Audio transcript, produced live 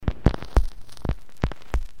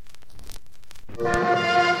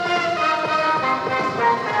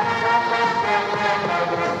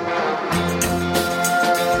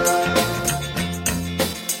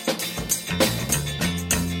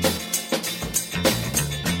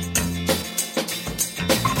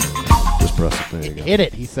Just press it. There you go. Hit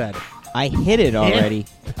it, he said. I hit it already.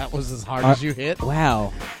 That was as hard as you hit.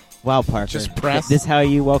 Wow. Wow, Parker. Just press. This how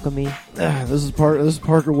you welcome me? This is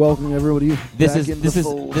Parker welcoming everybody. This back is into this the is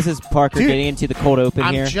fold. this is Parker Dude, getting into the cold open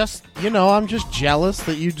I'm here. just jealous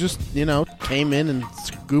that you just, came in and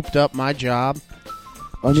scooped up my job.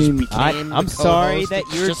 I mean, I'm sorry that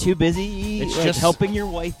It's you're just- too busy it's like, just- helping your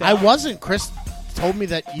wife out. I wasn't. Chris told me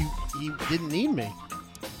that you didn't need me.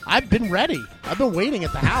 I've been ready. I've been waiting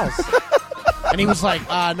at the house. And he was like,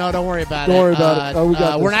 no, don't worry about it. Don't worry about it. Oh, we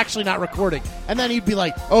got we're this. actually not recording. And then he'd be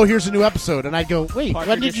like, oh, here's a new episode. And I'd go, wait, Parker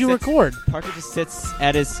when did just you sits- record? Parker just sits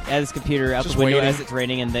at his computer out Just the window waiting. as it's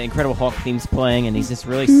raining and the Incredible Hulk theme's playing and he's just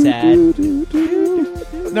really sad.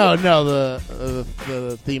 No,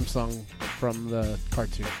 the theme song from the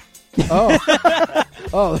cartoon. oh,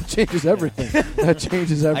 that changes everything. That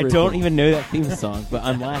changes I everything. don't even know that theme song, but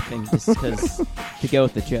I'm laughing just because to go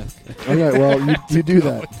with the joke. Okay, well, you do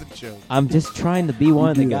that. What's the joke? I'm just trying to be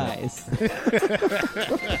one of the do that. guys.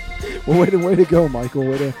 Well, way to go, Michael.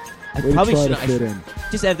 Way to Probably try to shouldn't. fit in.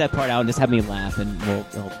 Just edit that part out and just have me laugh, and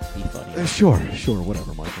it'll be funny. Sure,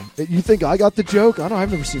 whatever, Michael. You think I got the joke?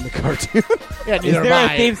 I've never seen the cartoon. Yeah, Is neither there am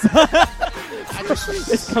a I. theme song? I just-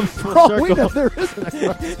 This comes full Oh, circle. wait, no, there isn't a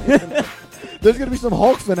cartoon. There's going to be some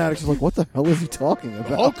Hulk fanatics who's like, what the hell is he talking the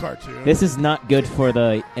about? whole cartoon. This is not good for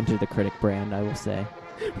the Enter the Critic brand, I will say.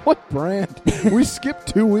 What brand? We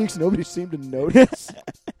skipped 2 weeks. Nobody seemed to notice.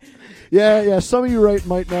 Yeah. Some of you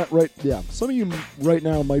Some of you right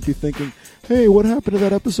now might be thinking, hey, what happened to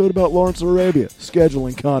that episode about Lawrence of Arabia?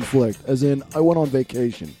 Scheduling conflict. As in, I went on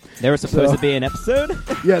vacation. There was supposed So- to be an episode?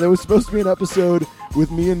 Yeah, there was supposed to be an episode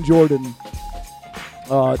with me and Jordan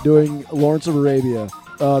doing Lawrence of Arabia.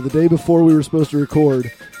 The day before we were supposed to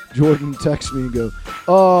record, Jordan texts me and goes,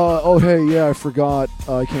 oh, hey, yeah, I forgot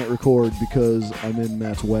I can't record because I'm in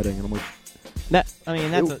Matt's wedding. And I'm like, That's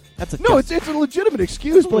a no, it's a legitimate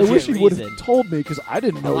excuse, but I wish he Legit would have reason. told me because I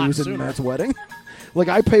didn't know lot he was in sooner. Matt's wedding. Like,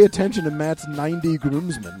 I pay attention to Matt's 90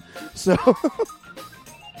 groomsmen. So,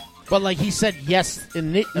 But like he said yes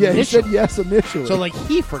initially. yeah, he said yes initially. So like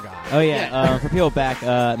he forgot. Oh, yeah. For people back,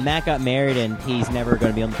 Matt got married, and he's never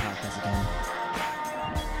going to be on the podcast again.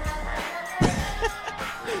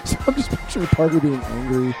 So I'm just picturing Parker being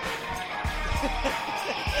angry.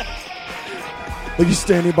 Like he's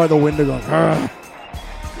standing by the window going,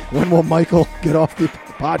 when will Michael get off the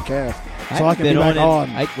podcast so I can be back on?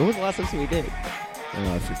 When was the last episode we did?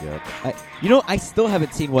 I forget. I still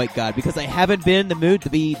haven't seen White God because I haven't been in the mood to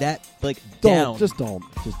be that, down. Just don't.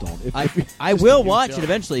 I will watch it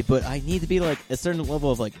eventually, but I need to be like a certain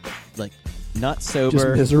level of like not sober, Just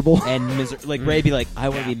miserable. and Ray be like, I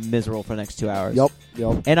want to be miserable for the next 2 hours. Yep.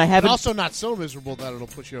 And I But haven't. also not so miserable that it'll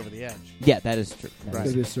push you over the edge. Yeah, that is true. That Right.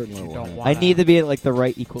 is- Maybe a certain You level. don't of want- I need to be at like the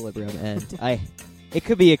right equilibrium, and it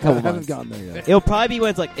could be a I couple haven't months. gotten there yet. It'll probably be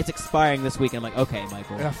when it's expiring this week, and I'm like, okay,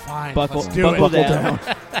 Michael, Yeah, fine. buckle, Let's do buckle it. down.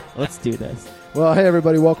 Let's do this. Well, hey,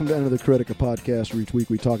 everybody. Welcome to Enter the Critic, a podcast where each week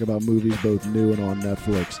we talk about movies both new and on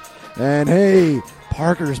Netflix. And, hey,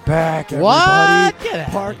 Parker's back, everybody. What? Get out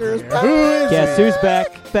of Parker's here. back. Who is Guess it? who's back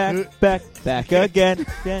again.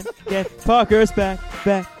 Parker's back.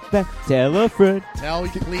 Tell a friend.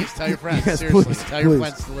 Please tell your friends. Yes, Seriously, please, tell your please.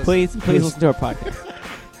 friends to listen. Please listen to our podcast.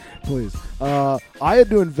 Please. I had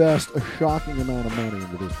to invest a shocking amount of money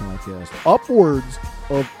into this podcast, upwards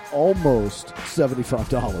of almost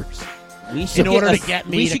 $75. We should In order get to get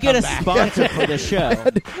me we to should get come a back. sponsor for the show.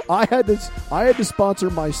 I had to sponsor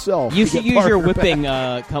myself. You to should get use your Parker whipping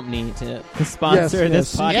company to sponsor Yes, this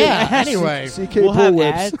yes. podcast. Yeah, back. anyway. CK We'll have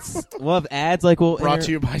Bullwhips. ads. We'll have ads like we'll Brought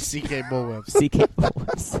to you by CK Bullwhips. CK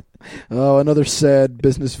Bullwhips. Oh, another sad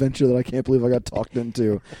business venture that I can't believe I got talked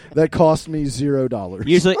into. That cost me $0.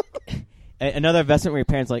 Usually, another investment where your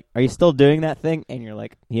parents are like, "Are you still doing that thing?" And you're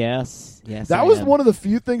like, "Yes." That I was am." one of the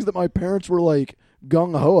few things that my parents were like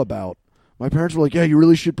gung ho about. My parents were like, "Yeah, you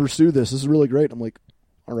really should pursue this. This is really great." I'm like,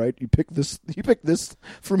 "All right, you picked this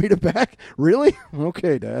for me to back? Really?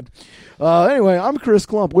 Okay, Dad." Anyway, I'm Chris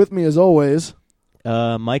Klump. With me, as always,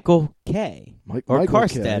 Michael K. or Michael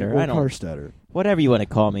Karstetter. K. I don't. Karstetter. Whatever you want to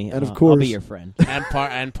call me. And of I'll course- be your friend.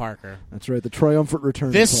 and Parker. That's right. The triumphant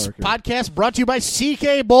return. This of Parker. podcast brought to you by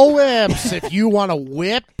CK Bullwhips. If you want to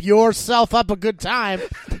whip yourself up a good time,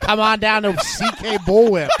 come on down to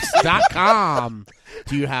ckbullwhips.com.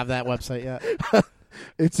 Do you have that website yet?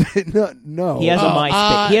 It's no. He has a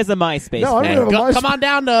MySpace. He has a MySpace. No, I fan. don't have a Come on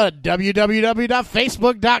down to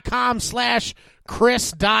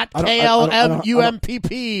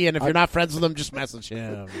www.facebook.com/Chris.KLMUMPP, and if you're not friends with him, just message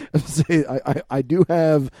him. I do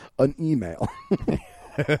have an email.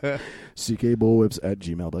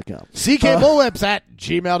 ckbullwhips@gmail.com.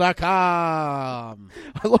 ckbullwhips@gmail.com.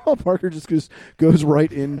 I love how Parker just goes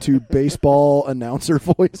right into baseball announcer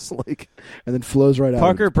voice, and then flows right out.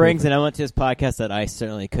 Parker brings an element to his podcast that I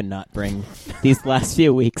certainly could not bring these last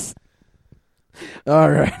few weeks.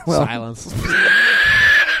 All right. Well, Silence.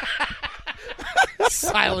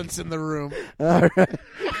 Silence in the room. all right.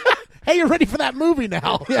 Hey, you're ready for that movie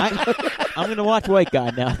now. I'm going to watch White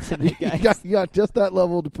God now tonight, guys. You got just that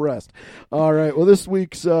level depressed. All right. Well, this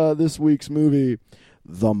week's movie,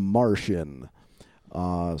 The Martian.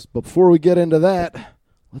 But before we get into that,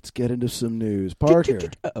 let's get into some news. Parker.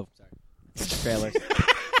 Oh, sorry. Trailers.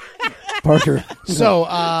 Parker. So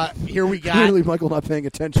here we got Clearly, Michael not paying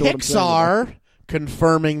attention to what I'm saying. Pixar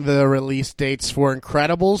confirming the release dates for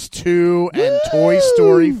Incredibles 2 and Toy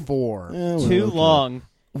Story 4. Yeah, well, Too okay. long.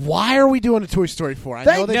 Why are we doing a Toy Story 4? I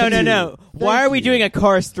know they No. Why are we doing a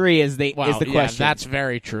Cars 3 is the question. Yeah, that's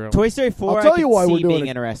very true. Toy Story 4 I'll tell I you could why see we're doing being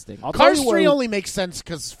it. interesting. I'll tell Cars you why 3 we- only makes sense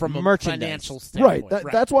because from a Merchandise. financial standpoint. Right.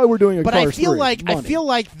 That's why we're doing a But Cars I feel 3. like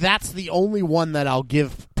Money. that's the only one that I'll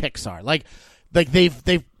give Pixar. Like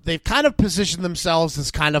they've kind of positioned themselves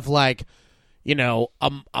as kind of like,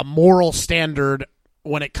 a moral standard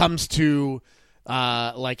when it comes to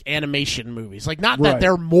like animation movies. Like not that Right.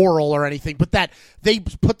 they're moral or anything, but that they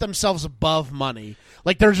put themselves above money.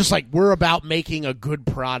 Like they're just like, we're about making a good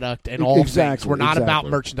product and all things. We're not about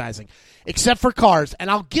merchandising. Except for Cars,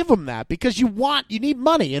 and I'll give them that because you need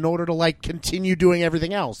money in order to like continue doing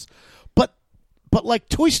everything else. But like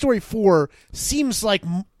Toy Story 4 seems like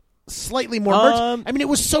slightly more I mean, it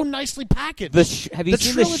was so nicely packaged. Have you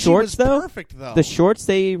seen the trilogy shorts was though? Perfect though. The shorts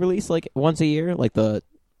they release like once a year, like they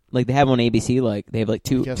have on ABC. Like they have like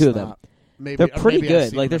two Guess of them. not. Maybe, They're pretty maybe I've good.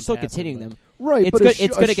 seen Like them they're still passing, continuing but- them. Right. It's but good.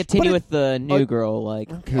 It's going to continue but with the new girl.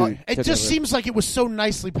 Like Okay. It took just over. seems like it was so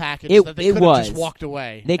nicely packaged It- that they it could have was. just walked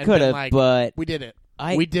away. They and could been have, like, but we did it.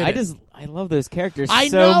 I love those characters I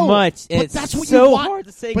so know, much. but It's that's what so you want. hard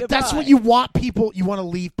to say But goodbye. that's what you want. You want to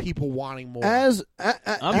leave people wanting more. As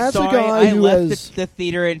I'm sorry, a guy I who left has the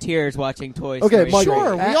theater in tears watching Toy Okay, Story. Michael,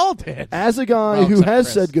 sure, we all did. as a guy Well, who except has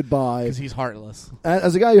Chris. said goodbye, Because he's heartless.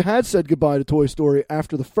 as a guy who had said goodbye to Toy Story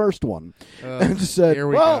after the first one, and just said, here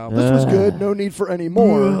we "Well, go. this was good. No need for any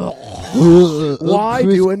more. Why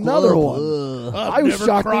do another one?" I was never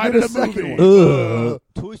shocked they cried did a in a second movie. one.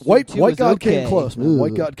 Toy Story White 2 God is okay. came close, man.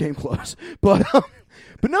 White God came close, but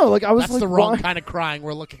no, like I was That's like, the wrong why? kind of crying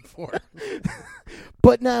we're looking for.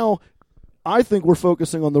 But now, I think we're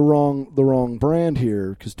focusing on the wrong brand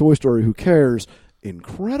here because Toy Story. Who cares?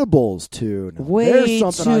 Incredibles 2. Now, there's Way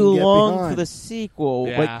something I can too get long behind. for the sequel.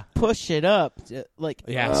 Yeah. Like push it up. Like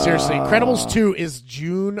Yeah, seriously. Incredibles 2 is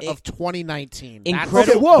June of 2019. That's-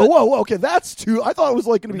 Incredible- Okay, whoa. Okay, that's too. I thought it was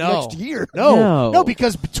like going to be No. next year. No,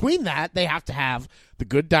 because between that, they have to have The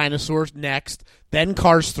Good Dinosaurs next, then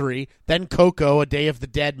Cars 3, then Coco, A Day of the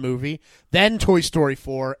Dead movie, then Toy Story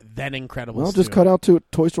 4, then Incredibles Well, 2. just cut out to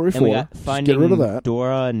Toy Story 4. and we got Just Finding get rid of that.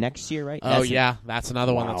 Dora next year, right? Oh, yeah. That's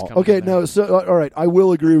another one that's coming. Okay, in there. no. So all right, I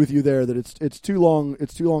will agree with you there that it's too long.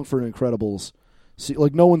 It's too long for an Incredibles. See,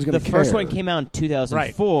 like no one's going The to care. first one came out in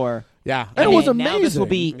 2004. Yeah. And it was Now this will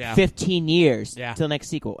amazing. be Yeah. 15 years Yeah. till next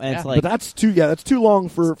sequel, and Yeah. it's like but that's too. Yeah, that's too long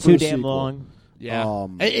for too a damn sequel. long. Yeah.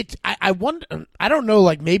 I wonder. I don't know.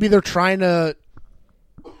 Like maybe they're trying to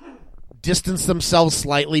distance themselves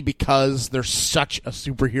slightly because there's such a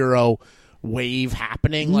superhero wave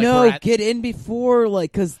happening. Like No, we're at- get in before,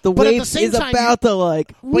 like, because the But at the wave same is time, about to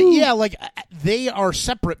like. But woo. yeah, like they are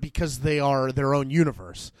separate because they are their own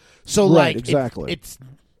universe. So Right, like exactly. it's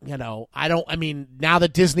I mean now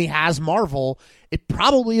that Disney has Marvel, it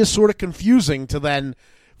probably is sort of confusing to then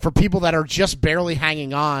for people that are just barely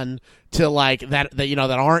hanging on to like that that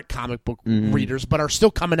aren't comic book readers but are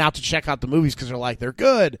still coming out to check out the movies because they're like they're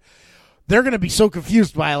good. They're going to be so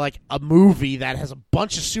confused by like a movie that has a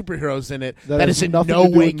bunch of superheroes in it That that has is in nothing no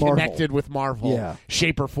to do way with Marvel. connected with Marvel, Yeah.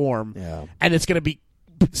 shape or form. Yeah. And it's going to be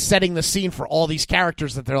setting the scene for all these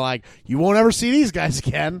characters that they're like, you won't ever see these guys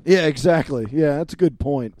again. Yeah, exactly. Yeah, that's a good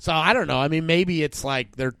point. So I don't know. I mean, maybe it's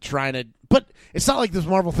like they're trying to, but it's not like this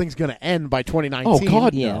Marvel thing's going to end by 2019. Oh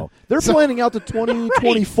God, Yeah. no! They're planning out to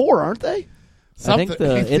 2024, aren't they? Something. I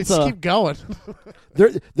think Let's keep going.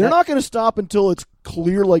 They're not going to stop until it's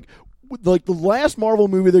clear. Like like the last Marvel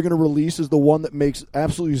movie they're going to release is the one that makes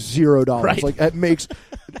absolutely $0. Right. Like it makes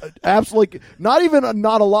absolutely not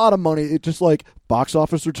a lot of money. It's just like box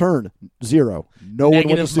office return 0. No one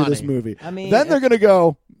wants to see this movie. I mean, then they're going to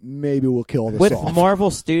go. Maybe we'll kill this with off. Marvel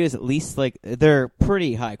Studios. At least like they're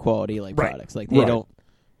pretty high quality products. Like they don't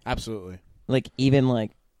absolutely even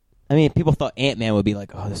I mean, people thought Ant-Man would be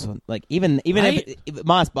like, oh, this one. Like even if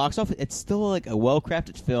modest box office, it's still like a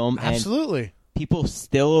well-crafted film. Absolutely. And people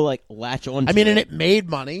still like latch on. I mean, and it made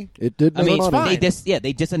money. It did. I mean, it's fine.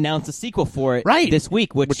 They just announced a sequel for it this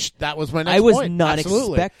week, which that was my next I was point. not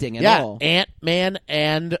Absolutely. expecting at all. Ant-Man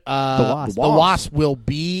and the Wasp will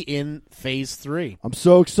be in Phase 3. I'm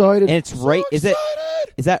so excited. And it's right. Is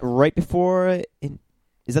that right before?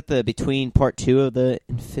 Is that the between part 2 of the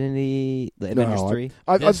Avengers 3?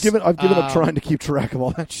 I've given up trying to keep track of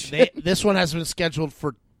all that shit. This one has been scheduled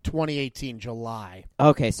for 2018 July.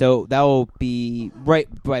 Okay, so that will be right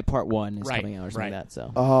by part 1 is coming out or something like that.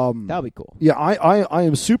 So that'll be cool. Yeah, I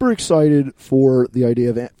am super excited for the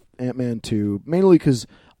idea of Ant-Man 2, mainly because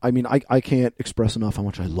I mean, I can't express enough how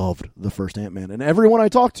much I loved the first Ant-Man. And everyone I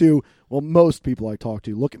talk to, well, most people I talk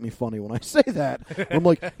to look at me funny when I say that. I'm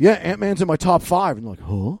like, yeah, Ant-Man's in my top 5. And they're like,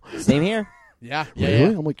 huh? Same here. Yeah.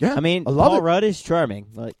 Really? I'm like, yeah. I mean, I love Paul it. Rudd is charming.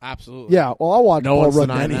 Like, absolutely. Yeah, well, I'll watch Paul Rudd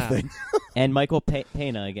in denying anything. And Michael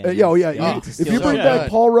Pena again. If you bring back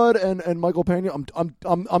Paul Rudd and Michael Pena,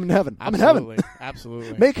 I'm in heaven. I'm in heaven.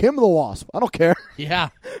 Absolutely. Make him the Wasp. I don't care. Yeah.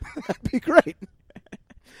 That'd be great.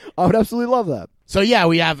 I would absolutely love that. So yeah,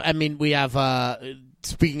 we have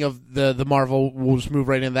speaking of the Marvel, we'll just move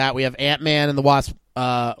right into that. We have Ant-Man and the Wasp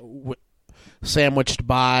sandwiched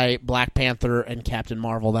by Black Panther and Captain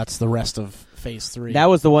Marvel. That's the rest of Phase 3. That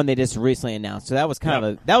was the one they just recently announced. So that was kind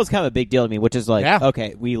of a big deal to me, which is like,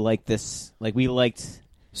 okay, we like this. Like we liked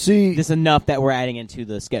this enough that we're adding into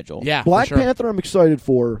the schedule. Yeah, Black Panther I'm excited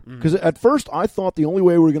for because at first I thought the only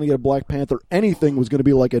way we were going to get a Black Panther anything was going to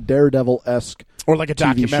be like a Daredevil-esque or like a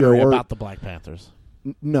documentary about the Black Panthers.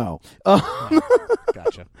 No.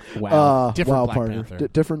 Gotcha. Wow. Different Black Panther.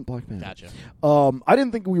 Different Black Panther. Gotcha. I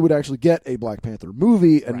didn't think we would actually get a Black Panther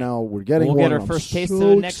movie, and now we're getting one. We'll get our first taste of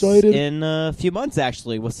it in a few months,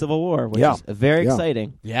 actually, with Civil War, which is very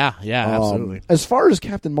exciting. Yeah, absolutely. As far as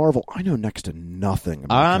Captain Marvel, I know next to nothing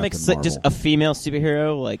about I'm excited. Just a female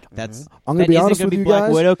superhero, like that's. I'm going to be honest with you Black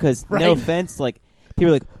guys. Widow, because no offense, like people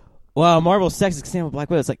are like, wow, Marvel's sexist because with Black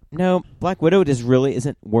Widow. It's like, no, Black Widow just really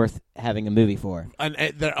isn't worth having a movie for.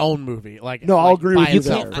 Their own movie. I'll agree with you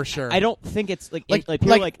there. For sure. I don't think it's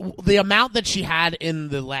the amount that she had in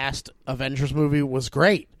the last Avengers movie was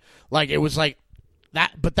great. Like, it was like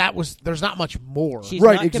that, but there's not much more. She's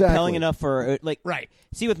not compelling enough for,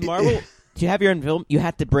 see, with Marvel, to have your own film, you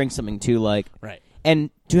have to bring something to, and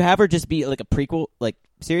to have her just be like a prequel,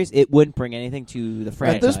 series, it wouldn't bring anything to the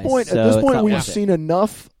franchise. At this point, we've seen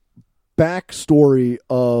enough backstory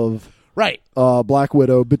of Black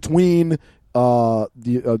Widow between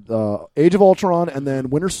the Age of Ultron and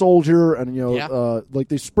then Winter Soldier, and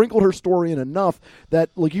they sprinkled her story in enough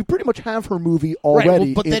that you pretty much have her movie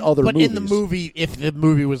already in other movies. But in the movie, if the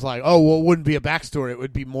movie was like, oh well, it wouldn't be a backstory, it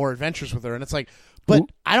would be more adventures with her, and it's like, but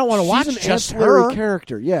I don't want to watch just her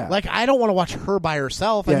character. Yeah, I don't want to watch her by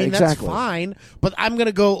herself. I mean, that's fine, but I'm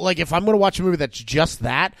gonna go if I'm gonna watch a movie that's just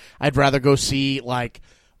that, I'd rather go see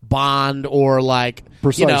Bond or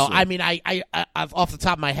Precisely. I mean, I off the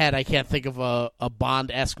top of my head, I can't think of a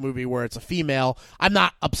Bond-esque movie where it's a female. I'm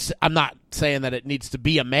not saying that it needs to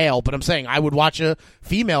be a male, but I'm saying I would watch a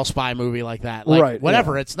female spy movie like that.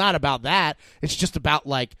 Whatever. Yeah. It's not about that. It's just about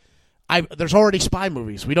there's already spy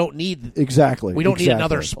movies. We don't need We don't need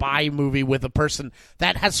another spy movie with a person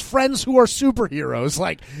that has friends who are superheroes.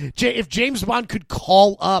 If James Bond could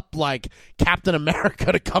call up Captain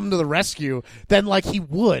America to come to the rescue, then he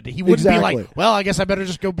would. He wouldn't be like, well, I guess I better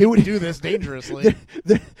just go do this dangerously.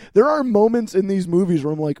 There are moments in these movies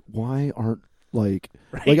where I'm like, why aren't I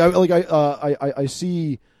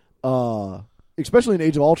see, especially in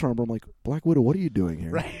Age of Ultron, where I'm like, Black Widow, what are you doing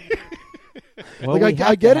here? Right. Well, I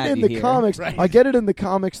get it in the here. comics. Right. I get it in the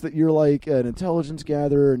comics that you're an intelligence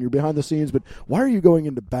gatherer and you're behind the scenes. But why are you going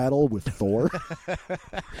into battle with Thor?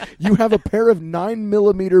 You have a pair of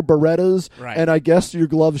 9mm Berettas, and I guess your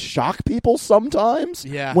gloves shock people sometimes.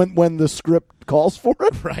 Yeah. When the script calls for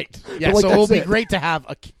it. Right. Yeah. So it will be great to have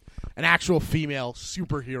an actual female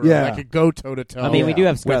superhero Yeah. that could go toe to toe. I mean, we do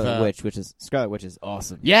have Scarlet Witch, which is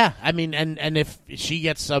awesome. Yeah, I mean, and if she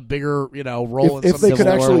gets a bigger role in if they could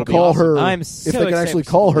actually call her, I'm if they could actually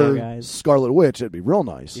call her Scarlet Witch, it'd be real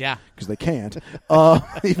nice. Yeah, because they can't,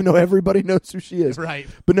 even though everybody knows who she is. Right.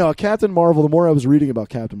 But no, Captain Marvel. The more I was reading about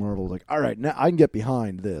Captain Marvel, I was like, all right, now I can get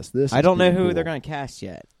behind this. I don't know who cool. they're going to cast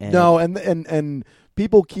yet. No, and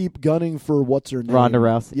people keep gunning for what's her name, Ronda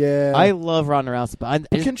Rousey. Yeah, I love Ronda Rousey, but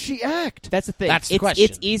can she act? That's the thing. That's the question.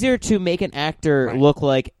 It's easier to make an actor look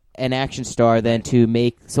like an action star than to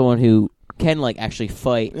make someone who can actually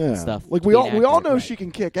fight and stuff. Like we all know she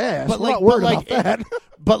can kick ass. But we're not worried about that.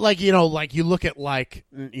 But you look at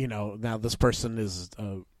now this person is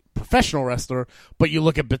a professional wrestler, but you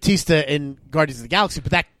look at Batista in Guardians of the Galaxy,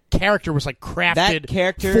 but that character was crafted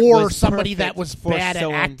for somebody that was bad at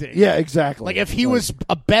acting. Yeah, exactly. Like if he was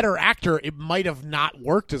a better actor, it might have not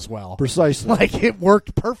worked as well. Precisely. It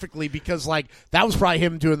worked perfectly because that was probably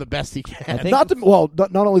him doing the best he can. Not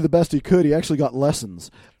only the best he could, he actually got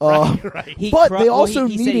lessons. Right. But they also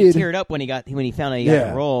he needed. Said he teared up when he found out he got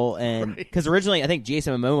the role, and because originally I think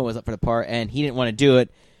Jason Momoa was up for the part, and he didn't want to do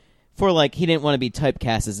it. For he didn't want to be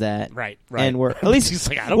typecast as that, right? And we're at least he's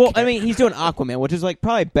I don't care. I mean, he's doing Aquaman, which is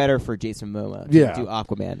probably better for Jason Momoa to do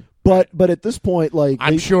Aquaman. But at this point,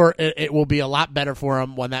 I'm sure it will be a lot better for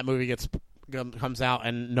him when that movie comes out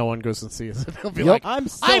and no one goes and sees it. He'll be I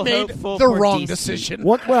made the wrong decision.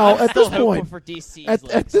 At this point, for DC's,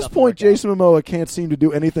 at this point, Jason Momoa can't seem to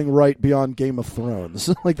do anything right beyond Game of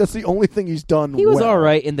Thrones. That's the only thing he's done. He was all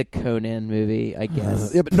right in the Conan movie, I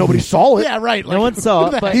guess. Yeah, but nobody saw it. Yeah, right. No one saw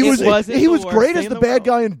it. But he was great as the bad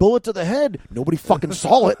guy in Bullet to the Head. Nobody fucking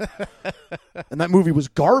saw it, and that movie was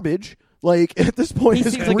garbage. At this point, he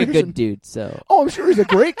seems like a good dude. So, I'm sure he's a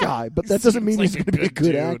great guy, but that doesn't mean he's going to be a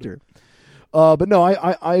good actor. But no,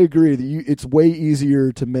 I agree that it's way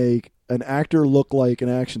easier to make an actor look like an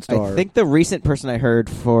action star. I think the recent person I heard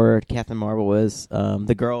for Captain Marvel was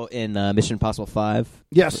the girl in Mission Impossible 5.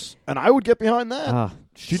 Yes, and I would get behind that.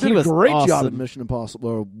 She did a great job in Mission Impossible,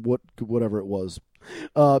 or whatever it was.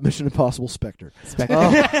 Mission Impossible Spectre. Should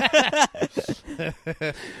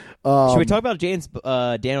we talk about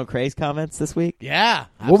Daniel Craig's comments this week? Yeah.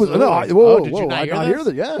 What was? Did you not hear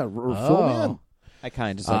that? Yeah, full man. I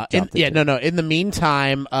kind of just jumped into it. In the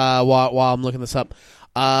meantime, while I'm looking this up,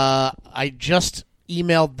 I just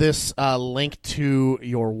emailed this link to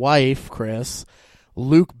your wife, Chris.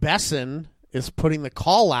 Luke Besson is putting the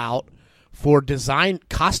call out for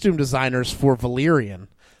costume designers for Valerian,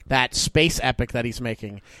 that space epic that he's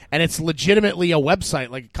making, and it's legitimately a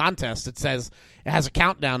website, like a contest. It says it has a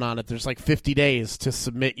countdown on it. There's 50 days to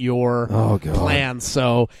submit your plans.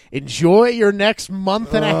 So enjoy your next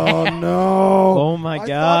month and a half. Oh no! Oh my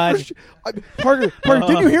God! Parker,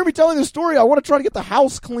 didn't you hear me telling the story? I want to try to get the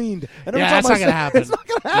house cleaned. And that's not going to happen. It's not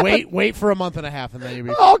going to happen. Wait for a month and a half, and then you'll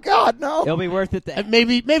be. Oh God, no! It'll be worth it.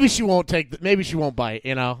 Maybe she won't maybe she won't bite.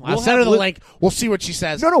 I'll send her the link. We'll see what she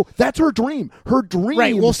says. No, that's her dream. Her dream.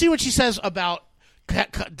 Right. We'll see what she says about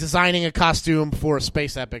designing a costume for a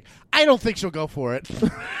space epic. I don't think she'll go for it.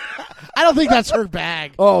 I don't think that's her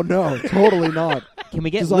bag. Oh no, totally not. Can we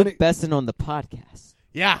get Luke Besson on the podcast?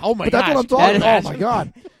 Yeah. Oh my god. That's what I'm talking about. Oh my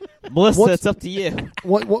god. Melissa, it's up to you.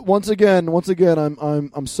 Once again,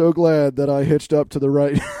 I'm so glad that I hitched up to the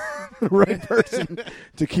right person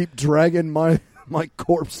to keep dragging my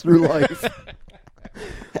corpse through life.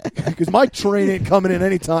 Because my train ain't coming in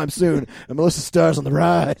anytime soon, and Melissa Starr's on the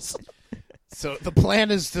rise. So the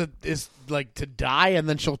plan is to die, and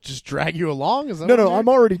then she'll just drag you along. Is that no? I'm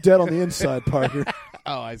already dead on the inside, Parker.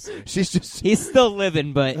 Oh, I see. He's still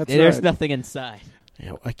living, but there's nothing inside.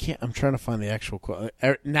 Yeah, I can't. I'm trying to find the actual quote.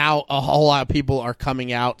 Now a whole lot of people are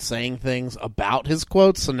coming out saying things about his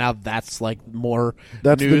quotes, so now that's more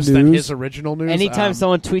news than his original news. Anytime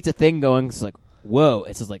someone tweets a thing going, it's like, whoa!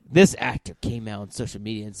 It's just this actor came out on social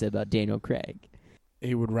media and said about Daniel Craig.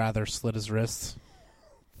 He would rather slit his wrists.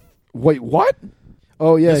 Wait, what?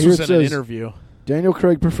 Oh yeah, this here was it in an says, interview. Daniel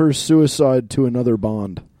Craig prefers suicide to another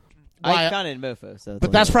Bond. I found it in Mofo, so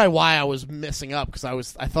but that's probably why I was messing up,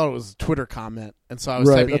 because I thought it was a Twitter comment, and so I was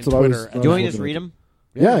typing in Twitter. Do you want me to just read them?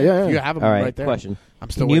 Yeah. You have them right there. Question: I'm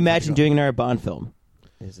still. Can you imagine doing another Bond film?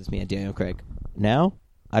 This is me and Daniel Craig. Now,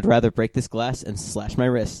 I'd rather break this glass and slash my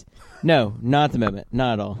wrists. No, not at the moment.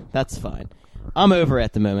 Not at all. That's fine. I'm over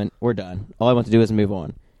at the moment. We're done. All I want to do is move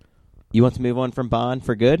on. You want to move on from Bond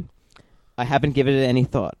for good? I haven't given it any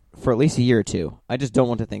thought for at least a year or two. I just don't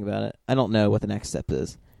want to think about it. I don't know what the next step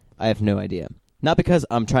is. I have no idea. Not because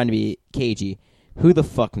I'm trying to be cagey. Who the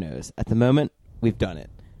fuck knows? At the moment, we've done it.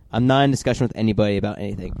 I'm not in discussion with anybody about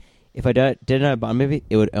anything. If I did another Bond movie,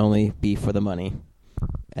 it would only be for the money.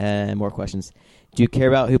 And more questions. Do you care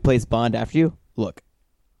about who plays Bond after you? Look,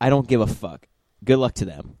 I don't give a fuck. Good luck to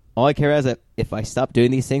them. All I care about is that if I stop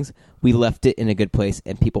doing these things, we left it in a good place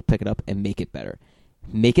and people pick it up and make it better.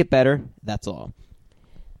 Make it better, that's all.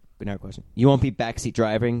 Another question. You won't be backseat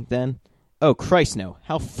driving then? Oh, Christ, no.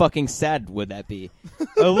 How fucking sad would that be?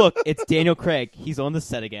 Oh, look, it's Daniel Craig. He's on the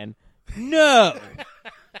set again. No!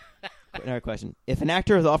 Another question. If an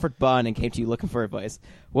actor was offered Bond and came to you looking for advice,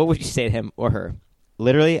 what would you say to him or her?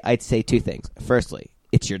 Literally, I'd say two things. Firstly,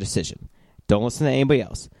 it's your decision. Don't listen to anybody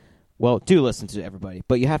else. Well, do listen to everybody,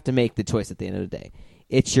 but you have to make the choice at the end of the day.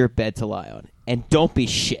 It's your bed to lie on. And don't be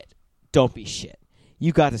shit. Don't be shit.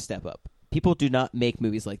 You got to step up. People do not make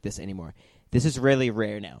movies like this anymore. This is really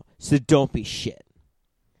rare now, so don't be shit.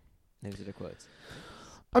 Those are the quotes.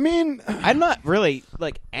 I mean, I'm not really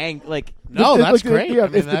no, that's great. Yeah, I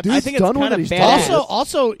mean, if the I dude's think it's done with kinda it, he's badass. done.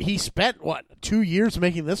 Also, he spent 2 years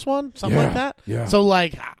making this one, something like that. Yeah. So,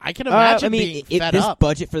 like, I can imagine being fed this up.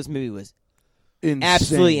 budget for this movie was Insane.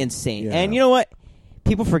 absolutely insane. Yeah. And you know what?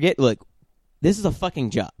 People forget. Look, this is a fucking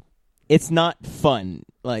job. It's not fun.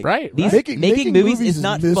 Like Right. making movies is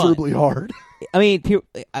not miserably fun. hard. I mean,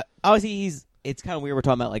 obviously it's kind of weird we're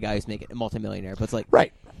talking about like a guy who's making a multimillionaire, but it's like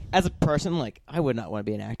Right. as a person, like I would not want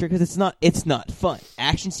to be an actor because it's not fun.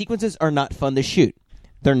 Action sequences are not fun to shoot.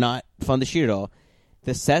 They're not fun to shoot at all.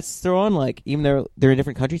 The sets they're on, like even though they're in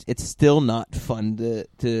different countries, it's still not fun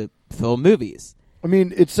to film movies. I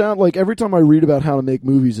mean, it sounds like every time I read about how to make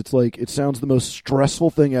movies, it's like it sounds the most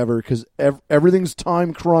stressful thing ever because everything's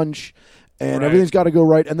time crunch and everything's got to go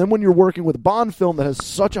right. And then when you're working with a Bond film that has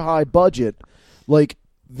such a high budget, like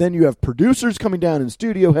then you have producers coming down and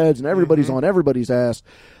studio heads and everybody's on everybody's ass.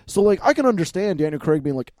 So like I can understand Daniel Craig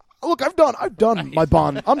being like, look, I've done my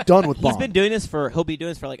Bond. I'm done with Bond. He'll be doing this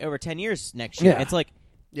for like over 10 years next year. Yeah. It's like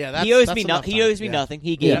Yeah, he owes that's me enough He time. owes me Yeah. nothing.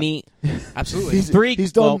 He gave me Absolutely.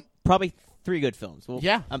 He's done probably 3 good films. Well,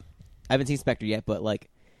 Yeah. I haven't seen Spectre yet, but like,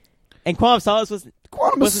 and Quantum of Solace wasn't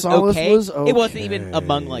okay. was okay. It wasn't even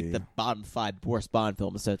among like the bottom 5 worst Bond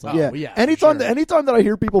films. So it's like, Yeah. yeah, anytime sure. anytime that I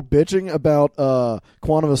hear people bitching about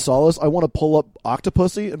Quantum of Solace, I want to pull up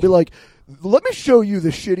Octopussy and be like, let me show you the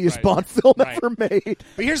shittiest Right. Bond film Right. ever made.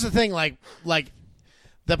 But here's the thing, like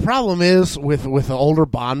the problem is with the older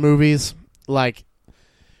Bond movies, like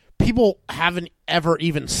people haven't ever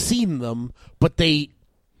even seen them, but they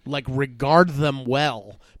like regard them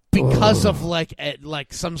well because of like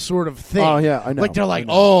some sort of thing. Oh, yeah, I know. Like they're like, I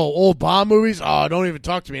know. oh, old Bond movies, oh, don't even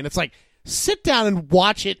talk to me. And it's like, sit down and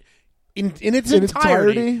watch it in its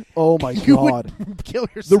entirety. Oh my You god. would kill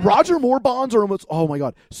The yourself. Roger Moore Bonds are almost. Oh my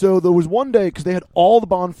god! So there was one day because they had all the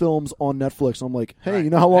Bond films on Netflix. I'm like, hey, Right. you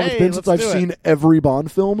know how long it's Hey, been since I've let's do it. seen every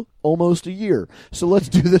Bond film? Almost a year. So let's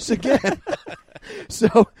do this again.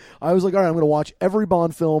 So I was like, all right, I'm going to watch every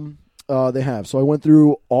Bond film they have. So I went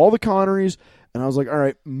through all the Connerys, and I was like, all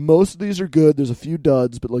right, most of these are good. There's a few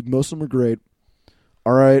duds, but like most of them are great.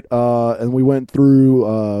 All right, and we went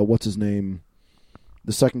through what's his name,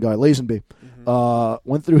 the second guy, Lazenby.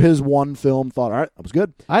 Went through his one film, thought, all right, that was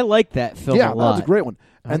good. I like that film Yeah, a lot. that's a great one.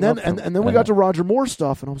 And then and then we got to Roger Moore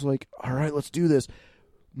stuff, and I was like, all right, let's do this.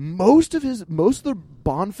 Most of the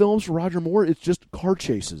Bond films for Roger Moore, it's just car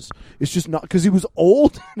chases. It's just not because he was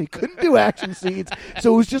old and he couldn't do action scenes,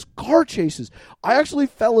 so it was just car chases. I actually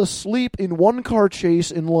fell asleep in one car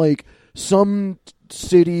chase in like some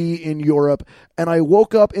city in Europe, and I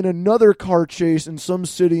woke up in another car chase in some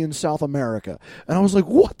city in South America, and I was like,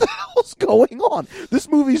 what the hell's going on? This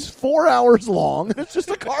movie's 4 hours long and it's just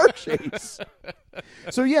a car chase.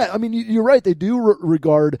 So yeah, I mean, you're right, they do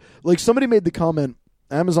regard, like somebody made the comment,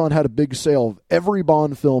 Amazon had a big sale of every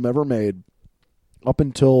Bond film ever made up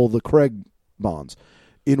until the Craig Bonds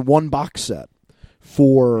in one box set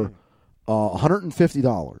for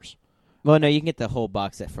 $150. Well, no, you can get the whole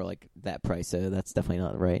box set for like that price, so that's definitely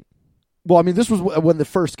not right. Well, I mean, this was when the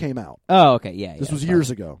first came out. Oh, okay, yeah. This was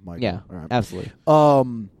years ago, Michael. Yeah, All right. absolutely.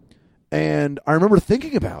 And I remember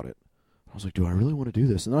thinking about it. I was like, do I really want to do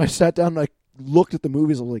this? And then I sat down and I looked at the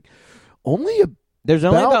movies. I was like, There's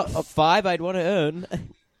only about about 5 I'd want to own.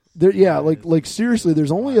 like seriously,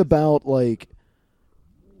 there's only about like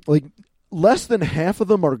less than half of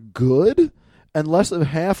them are good, and less than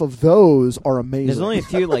half of those are amazing. There's only a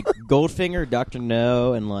few like Goldfinger, Dr.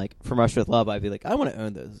 No, and like From Russia with Love. I'd be like, I want to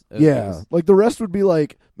own those. Yeah, like the rest would be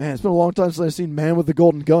like, man, it's been a long time since I've seen Man with the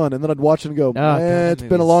Golden Gun, and then I'd watch it and go, God, it's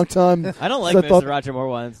been a movies. long time. I don't like since most thought- of the Roger Moore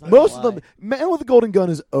ones. Most of them, Man with the Golden Gun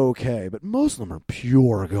is okay, but most of them are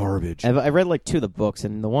pure garbage. I read like 2 of the books,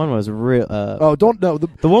 and the one was real.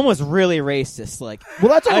 The one was really racist. Like, well,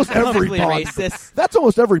 that's almost every uncomfortably Bond. racist. That's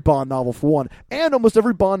almost every Bond novel for one, and almost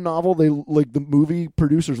every Bond novel. They like the movie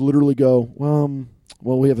producers literally go, well,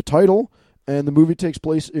 Well, we have a title, and the movie takes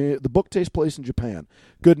place. The book takes place in Japan.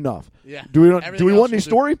 Good enough. Yeah. Do we Everything want any else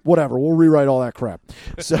story? Whatever. We'll rewrite all that crap.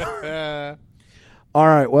 So. All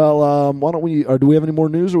right. Well, why don't we? Do we have any more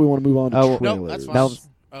news, or we want to move on to trailers? No, that's fine.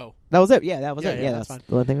 That was it. Yeah, that was it. Yeah, Yeah, that's that's fine.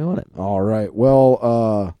 the only thing we wanted. All right.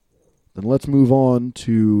 Well, then let's move on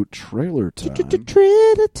to trailer time.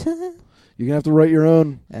 Trailer time. You're gonna have to write your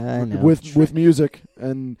own I know. with music,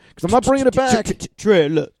 and because I'm not bringing it back.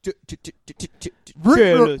 Trailer.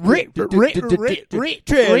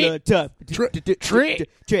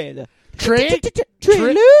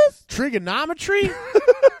 Trigonometry?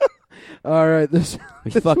 All right, this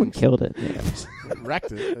We fucking killed it.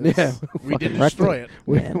 Wrecked it. Yeah, We did wrecked destroy it.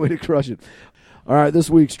 way to crush it. All right, this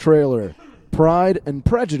week's trailer: Pride and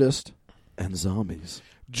Prejudice and Zombies.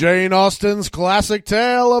 Jane Austen's classic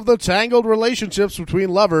tale of the tangled relationships between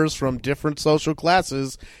lovers from different social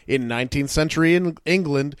classes in 19th century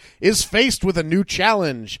England is faced with a new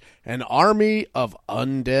challenge: an army of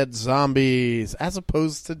undead zombies, as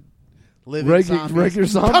opposed to living zombies. Regular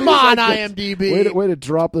zombies. Come on, Okay. IMDb. Way to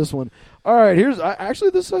drop this one. All right,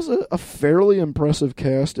 actually this has a fairly impressive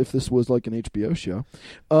cast. If this was like an HBO show,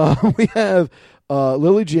 we have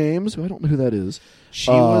Lily James, who I don't know who that is.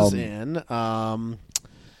 She was in.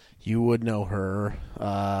 You would know her,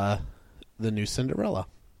 the new Cinderella.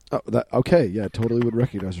 Okay, yeah, totally would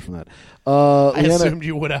recognize her from that. I Leanna, assumed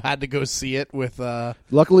you would have had to go see it with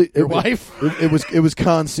luckily, your wife. It was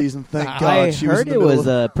con season. Thank God. I She was heard in the it middle was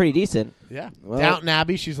of- pretty decent. Yeah, Well- Downton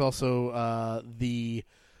Abbey. She's also the.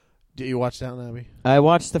 Did you watch Downton Abbey? I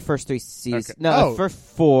watched the first 3 seasons. Okay. No, Oh. first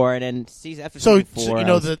 4, and then season after So, season 4. you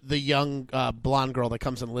know the young blonde girl that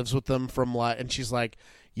comes and lives with them from and she's like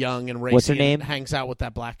young and racy. What's her and name? hangs out with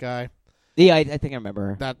that black guy. Yeah, I think I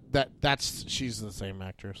remember her. That's she's the same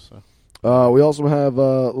actress. So. we also have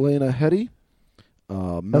Lena Headey.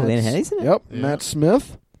 Lena Headey's in it? Yep, Yeah. Matt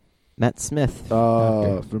Smith Matt Smith.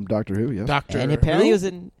 from Doctor Who. Yeah. Doctor. And apparently who? he was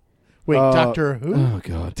in... Wait, Doctor Who? Oh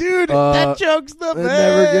God, Dude, that joke's the it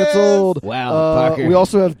never gets old. Wow, Parker. We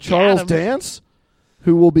also have Charles him. Dance,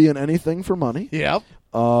 who will be in Anything for Money. Yep.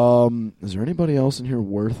 Is there anybody else in here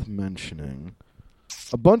worth mentioning?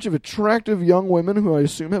 A bunch of attractive young women who I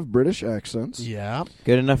assume have British accents. Yeah.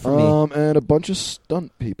 Good enough for me. And a bunch of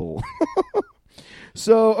stunt people.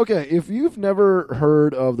 So, okay, if you've never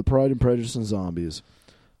heard of the Pride and Prejudice and Zombies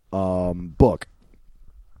book,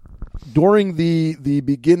 during the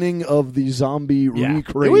beginning of the zombie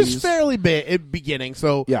recraze, It was fairly big at beginning,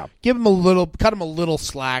 so Yeah. cut them a little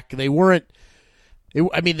slack. They weren't.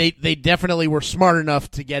 They definitely were smart enough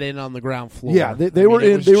to get in on the ground floor. Yeah, they were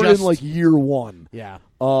in like year one. Yeah.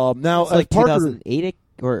 Now It's like Parker, 2008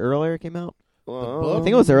 or earlier it came out. book? I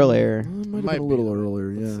think it was earlier. It might have Might been a be. little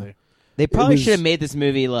earlier. Let's Yeah. see. They probably was- should have made this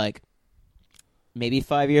movie like maybe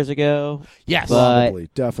 5 years ago. Yes, But- Probably,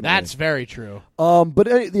 definitely. that's very true. But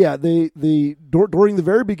during the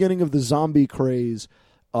very beginning of the zombie craze,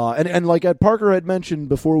 and like Parker had mentioned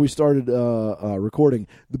before we started recording,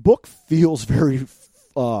 the book feels very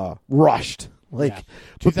rushed. Like, Yeah.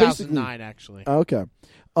 but basically- 2009, actually. Okay.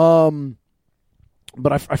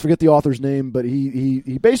 But I forget the author's name, but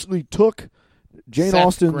he basically took Jane Seth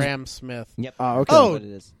Austen's. Graham Smith. Yep. Okay. That's Oh. what it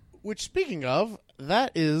is. Which, speaking of,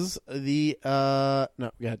 that is the no.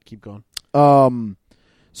 Go ahead, keep going.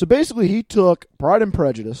 So basically, he took Pride and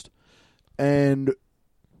Prejudice and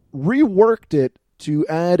reworked it to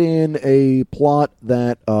add in a plot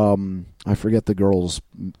that I forget the girl's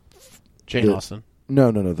Jane Austen.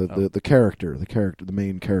 No. The character, the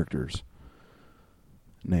main character's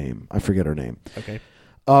name. I forget her name. Okay.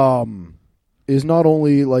 Is not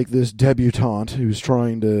only like this debutante who's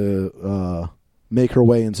trying to make her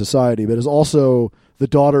way in society, but is also the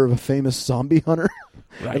daughter of a famous zombie hunter.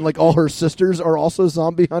 Right. And like all her sisters are also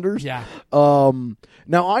zombie hunters. Yeah.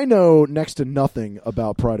 Now I know next to nothing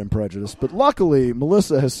about Pride and Prejudice, but luckily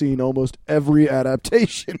Melissa has seen almost every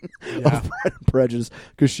adaptation of Pride and Prejudice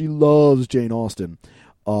because she loves Jane Austen.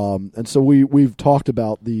 And so we've talked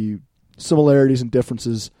about the similarities and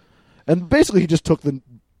differences, and basically he just took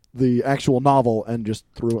the actual novel and just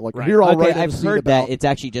threw it like Right. here. I'll write Okay, a I've scene heard about. that it's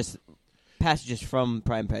actually just passages from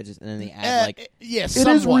Pride and Prejudice, and then they add like yeah, It is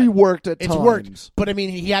somewhat. reworked at It's times. worked, but I mean,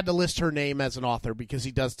 he had to list her name as an author because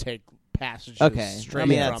he does take passages okay. straight I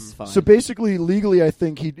mean from. that's fine. So basically, legally, I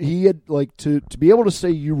think he had like to be able to say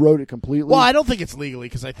you wrote it completely. Well, I don't think it's legally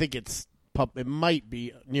because I think it's it might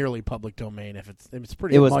be nearly public domain if it's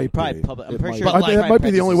pretty. it was might probably be. public. I'm It pretty might sure. be. But, I like, think that might be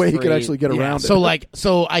the only way he could Pride actually get and around so it.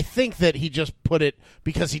 so I think that he just put it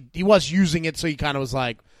because he was using it, so he kind of was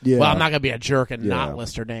like, Yeah. well, I'm not gonna be a jerk and Yeah. not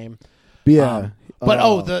list her name. But yeah.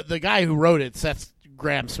 But the guy who wrote it, Seth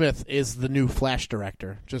Graham Smith is the new Flash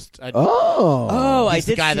director. He's I the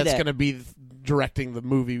did guy see that's that. going to be directing the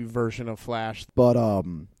movie version of Flash. But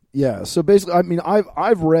yeah. So basically, I mean,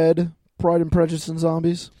 I've read Pride and Prejudice and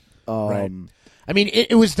Zombies. Right. I mean,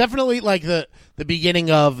 it was definitely like the beginning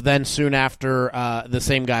of then soon after the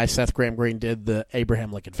same guy, Seth Graham Greene, did the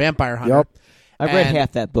Abraham Lincoln Vampire Hunter. Yep. I read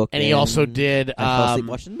half that book, and he also did I fell asleep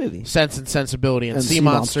watching the movie. Sense and Sensibility and Sea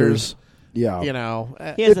Monsters. Yeah, You know,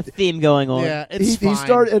 He has a theme going on. yeah, it's he fine.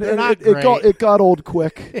 started, They're and not it got old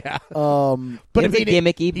quick. yeah, But It's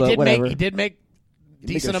gimmicky, but whatever. He did make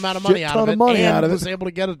decent a amount of shit money out ton of it, of money and out of it. was able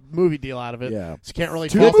to get a movie deal out of it. Yeah. So you can't really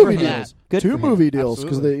two fault movie for that. deals, Good two for him. movie deals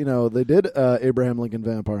because Absolutely. they did Abraham Lincoln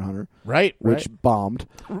Vampire Hunter, Right, which bombed.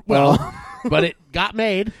 well, but it got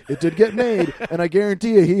made. It did get made, and I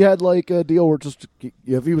guarantee you, he had like a deal where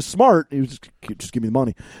if he was smart, he was just give me the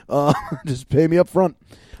money, just pay me up front.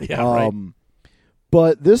 Yeah, right.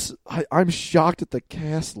 But this, I'm shocked at the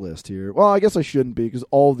cast list here. Well, I guess I shouldn't be because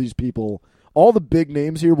all of these people, all the big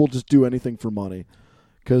names here, will just do anything for money.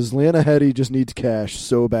 Because Lena Headey just needs cash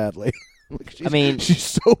so badly. She's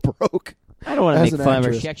so broke. I don't want to as make an fun of her.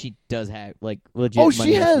 actress. She actually does have like legit. Oh,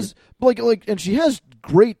 money she has and she has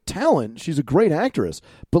great talent. She's a great actress,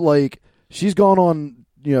 but like she's gone on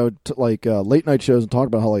late night shows and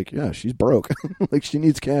talked about how she's broke, like she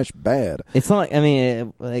needs cash bad. It's not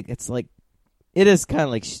like it's like it is kind of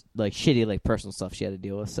like shitty like personal stuff she had to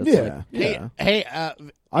deal with. So it's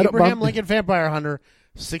Abraham Lincoln Vampire Hunter.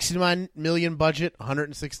 69 million budget,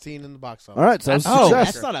 116 in the box office. All right, so that's a success.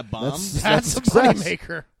 That's not a bomb. That's a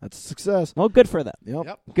moneymaker. That's a success. Well, good for them.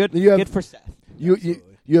 Yep. Good. You have- good for Seth.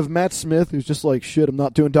 You have Matt Smith, who's just like, shit, I'm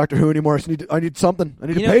not doing Doctor Who anymore. I need something. I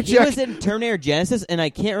need a paycheck. He was in Terminator Genesis, and I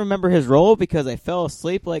can't remember his role because I fell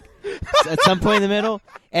asleep at some point in the middle,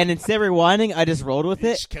 and instead of rewinding, I just rolled with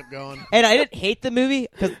it. Just kept going. And I didn't hate the movie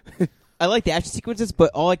because I like the action sequences,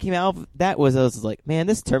 but all I came out of that was I was like, man,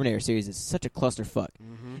 this Terminator series is such a clusterfuck.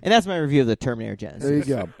 Mm-hmm. And that's my review of the Terminator Genesis. There you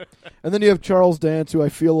go. And then you have Charles Dance, who I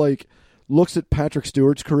feel like looks at Patrick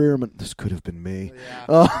Stewart's career and went, this could have been me.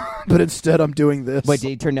 Yeah. But instead I'm doing this. Wait, did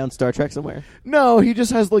he turn down Star Trek somewhere? No, he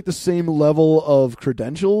just has like the same level of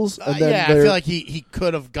credentials. And then I feel like he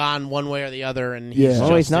could have gone one way or the other. And he's Yeah.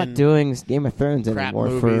 Oh, he's just not in doing Game of Thrones crap anymore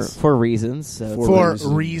movies. for reasons. So. For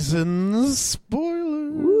reasons.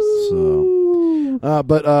 Spoilers. So,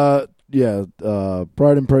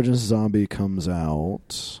 Pride and Prejudice Zombie comes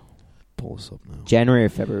out. Pull this up now. January or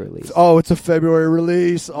February release. Oh, it's a February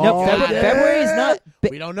release. No, February is not.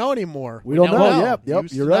 We don't know anymore. We don't know. Yep,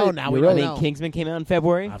 Used you're to know, right. Now You're we right. don't I know. mean, Kingsman came out in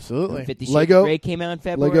February. Absolutely. 50 Shades Lego- of Grey came out in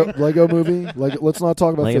February. Lego movie. Let's not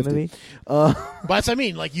talk about Lego 50. movie. But that's what I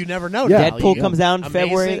mean. Like, you never know. Yeah. now. Deadpool You- comes out in amazing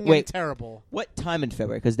February. and Wait, terrible. what time in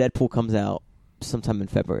February? Because Deadpool comes out sometime in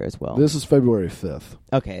February as well. This is February 5th.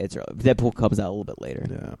 Okay, it's early. Deadpool comes out a little bit later.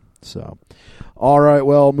 Yeah. So, all right.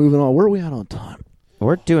 Well, moving on. Where are we at on time?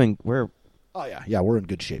 We're Oh yeah, we're in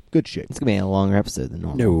good shape. Good shape. it's gonna be a longer episode than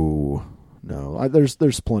normal. No.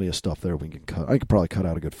 There's plenty of stuff there we can cut. I could probably cut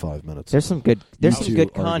out a good 5 minutes. There's some good two arguing.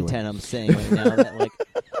 content I'm saying right now that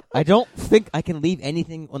I don't think I can leave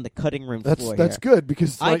anything on the cutting room floor. That's here. good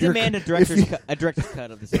because I like, you're- demand a if director's you- cut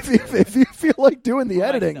of this. If you feel like doing the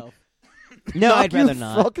editing, No, knock I'd rather you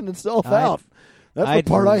not. fucking itself I'd- out. That's I'd the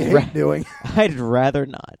part I hate ra- doing. I'd rather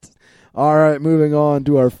not. All right, moving on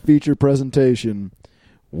to our feature presentation.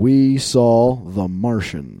 We saw The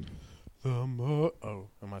Martian. Am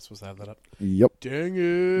I supposed to have that up? Yep. Dang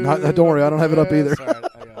it. Don't worry, I don't have it up either. Sorry,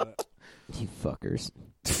 I got it. You fuckers.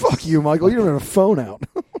 Fuck you, Michael. You don't have a phone out.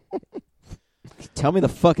 Tell me the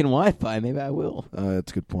fucking Wi-Fi. Maybe I will.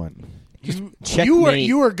 That's a good point. Checkmate.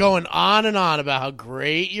 You were going on and on about how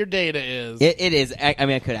great your data is. It is. I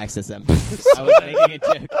mean, I could access them. I was making a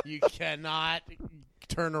joke. You cannot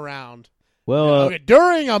turn around. Well, Okay,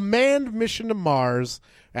 during a manned mission to Mars,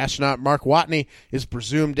 astronaut Mark Watney is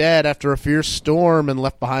presumed dead after a fierce storm and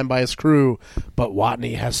left behind by his crew. But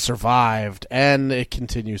Watney has survived, and it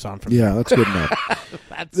continues on from Yeah, that's good enough.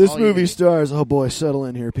 That's This all you movie need. stars, oh boy, settle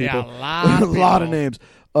in here, people. Yeah, a lot of a lot of people. names.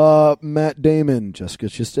 Matt Damon, Jessica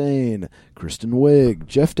Chastain, Kristen Wiig,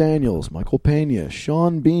 Jeff Daniels, Michael Pena,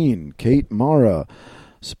 Sean Bean, Kate Mara,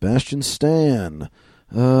 Sebastian Stan.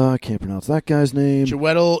 I can't pronounce that guy's name.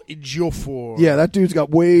 Chiwetel Ejiofor. Yeah, that dude's got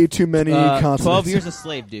way too many consonants. 12 Years a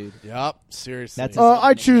Slave, dude. Yep, seriously. That's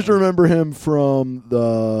I choose to remember him from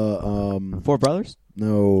the Four Brothers?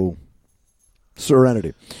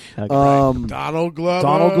 Serenity. Okay. Donald Glover.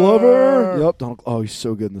 Donald Glover. Yep. Donald. Oh, he's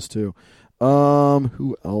so good in this too.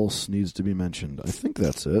 Who else needs to be mentioned? I think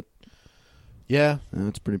that's it. Yeah.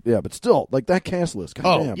 That's pretty. Yeah, but still, like that cast list. God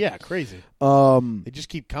Oh, damn. yeah, crazy. They just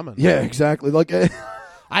keep coming. Yeah, exactly. Like,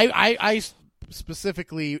 I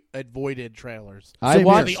specifically avoided trailers. Same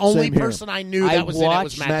So here. the only Same here. person I knew I that was in it was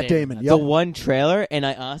watched Matt Damon. Damon. Yep. The one trailer, and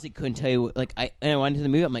I honestly couldn't tell you. Like, I went into the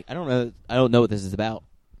movie. I'm like, I don't know what this is about.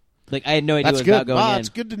 Like, I had no idea That's what it was good. about going in. It's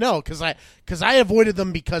good to know because I avoided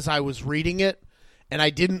them because I was reading it, and I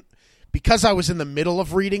didn't because I was in the middle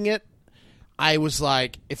of reading it. I was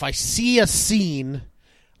like, if I see a scene,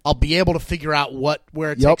 I'll be able to figure out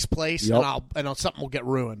where it takes place, and something will get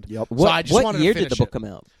ruined. Yep. So I just what wanted year to did the finish book come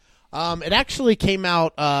out? It actually came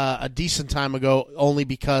out a decent time ago, only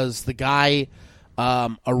because the guy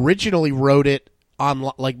originally wrote it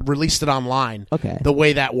on, like, released it online. Okay. The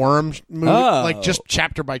way that Worm movie, Oh. like just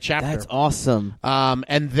chapter by chapter. That's awesome.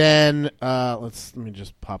 And then let me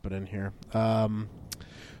just pop it in here.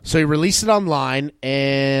 So he released it online,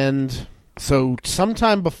 and so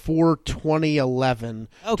sometime before 2011.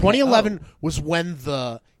 Okay. 2011 was when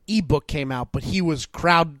the ebook came out, but he was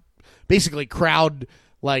crowd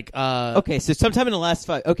like Okay, so sometime in the last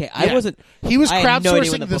 5. Okay, yeah. I wasn't. He was I had no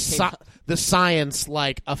idea when crowdsourcing the book came out. the science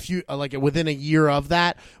like a few like within a year of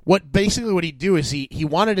that. What he'd do is he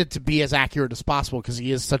wanted it to be as accurate as possible because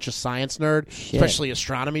he is such a science nerd, especially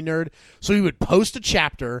astronomy nerd. So he would post a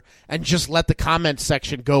chapter and just let the comment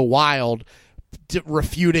section go wild,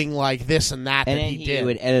 refuting like this and that And that then he did.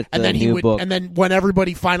 would edit and the then he new would, book. and then when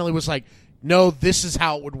everybody finally was like, "No, this is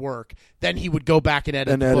how it would work," then he would go back and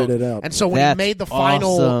edit the book. it out. And so when That's he made the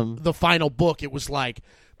awesome. final book, it was like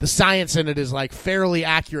the science in it is like fairly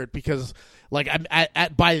accurate because like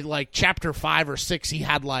by like chapter 5 or 6, he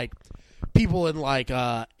had like people in like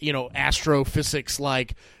astrophysics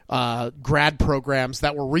like grad programs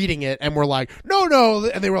that were reading it and were like, no,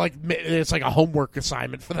 and they were like, it's like a homework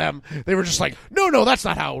assignment for them. They were just like, no, that's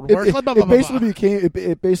not how it would work.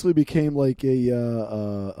 It basically became like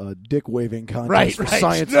a dick waving contest for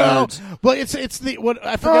science nerds. But it's the what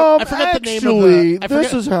I forget the name of the.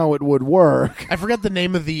 This is how it would work. I forget the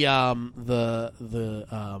name of the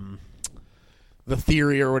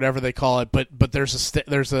theory or whatever they call it, but there's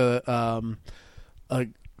a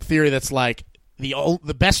theory that's like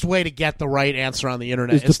the best way to get the right answer on the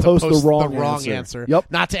internet is to post the wrong answer. Yep.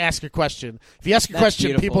 Not to ask a question. If you ask a That's question,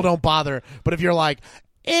 beautiful. people don't bother. But if you're like,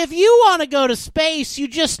 if you want to go to space, you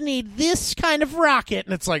just need this kind of rocket,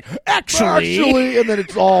 and it's like, actually, and then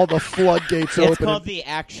it's all the floodgates It's open. called the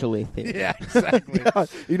actually theory. yeah, exactly.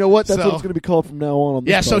 You know what? That's So- what it's going to be called from now on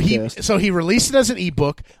this Yeah, podcast. so he released it as an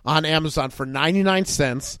ebook on Amazon for 99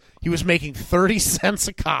 cents. He was making 30 cents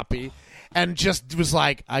a copy and just was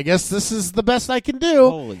like, I guess this is the best I can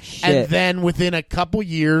do. Holy shit. And then within a couple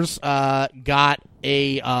years got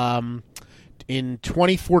a in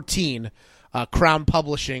 2014 Crown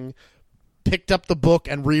Publishing picked up the book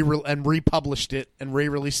and republished it and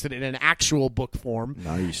re-released it in an actual book form.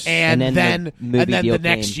 Nice. And And then then the movie deal the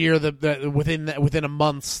next came. year, within a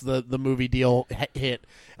month, the movie deal hit,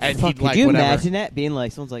 and Fuck, he'd could like you whatever. imagine that being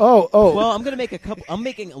like someone's like, Oh. well, I'm gonna make I'm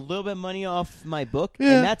making a little bit of money off my book,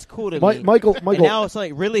 Yeah. and that's cool to me. Michael, and now it's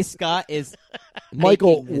like Ridley Scott is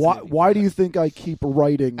Michael, making this movie. why do you think I keep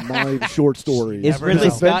writing my short stories? Is Never Ridley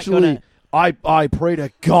know. Scott Eventually, gonna? I pray to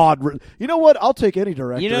God. You know what? I'll take any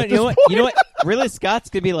director. You know at this what? point. You know what? Ridley Scott's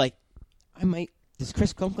gonna be like, Does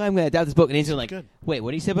Chris Columbus? I'm gonna adapt this book, and he's gonna like, Good. wait,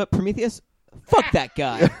 what did he say about Prometheus? Fuck that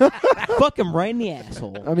guy. Fuck him right in the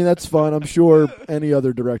asshole. I mean, that's fine. I'm sure any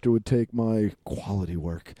other director would take my quality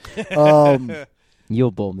work.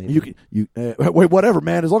 You'll bowl me. Wait, whatever,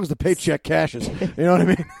 man. As long as the paycheck cashes, you know what I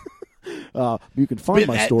mean. You can find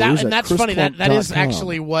my stories, and at that's funny. That is chrisclump.com.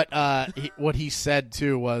 actually what he said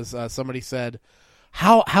too. Was somebody said,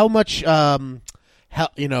 how much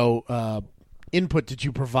input did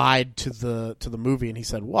you provide to the movie? And he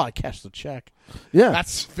said, well, I cashed the check. Yeah,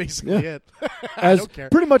 That's basically it. I as don't care.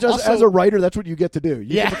 pretty much as Also- a writer, that's what you get to do.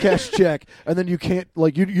 You Yeah. get a cash check, and then you can't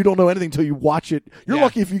you don't know anything until you watch it. You're Yeah.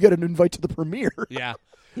 lucky if you get an invite to the premiere. Yeah.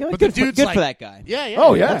 You know, But good the dude's good like- for that guy. Yeah.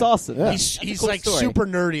 Oh, yeah. That's awesome. Yeah. He's That's a cool like story. super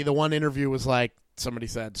nerdy. The one interview was like, somebody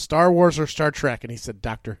said Star Wars or Star Trek, and he said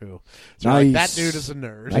Doctor Who. So like, Nice. that dude is a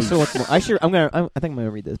nerd. I should watch more. I think I'm gonna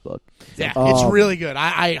read this book. Yeah, it's really good.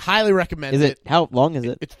 I highly recommend Is it? How long is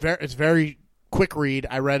it? It's very quick read.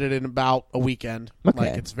 I read it in about a weekend. Okay.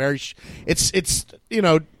 Like it's very it's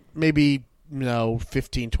maybe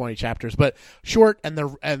 15 20 chapters, but short, and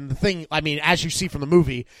the thing, I mean, as you see from the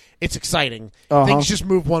movie, it's exciting. Things just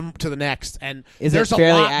move one to the next, and Is it there's a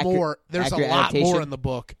fairly lot more. There's a accurate lot adaptation? more in the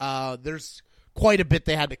book. There's quite a bit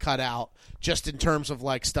they had to cut out just in terms of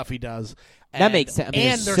like stuff he does. That makes sense. I mean,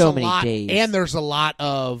 and there's there's so a many lot, days. and there's a lot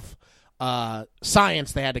of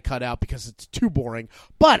science they had to cut out because it's too boring.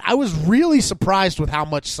 But I was really surprised with how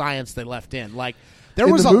much science they left in. Like there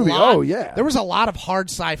In was the a movie, lot. oh, yeah. There was a lot of hard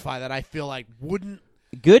sci-fi that I feel like wouldn't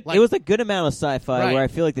good. Like, it was a good amount of sci-fi right. where I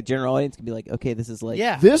feel like the general audience can be like, okay, this is like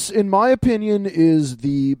This, in my opinion, is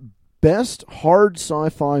the best hard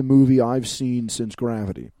sci-fi movie I've seen since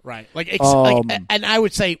Gravity. Right. And I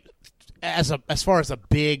would say as far as a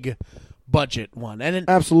big budget one, and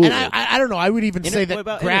absolutely, and I don't know. I would even say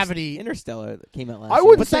that Gravity, Interstellar that came out last. I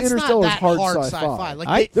wouldn't but say that's Interstellar not is hard hard sci-fi.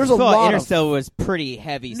 Like there's a lot. Interstellar was pretty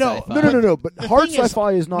heavy. No, sci-fi. No. But the hard thing is,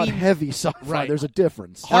 sci-fi is not heavy sci-fi. Right. There's a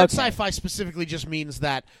difference. Hard Okay. sci-fi specifically just means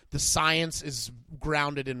that the science is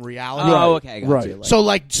grounded in reality. Oh, okay, I got Right. you.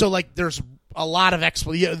 So there's a lot of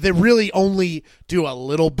they really only do a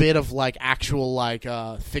little bit of like actual like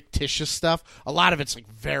fictitious stuff. A lot of it's like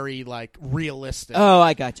very like realistic. Oh,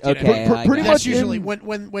 I got you. Okay, Pretty I got much That's you. usually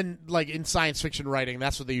when like in science fiction writing,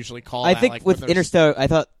 that's what they usually call. I that, think like, with when there's- Interstellar, I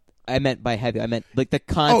thought I meant by heavy. I meant like the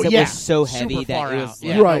concept was so heavy super that far it out. was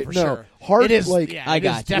Yeah, like, Right, for no. sure. Hard, it is. like- Yeah, I it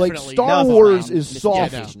is got you. Like definitely Star That was Wars around is soft.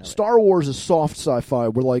 misinterpretation of it. Star Wars is soft sci-fi,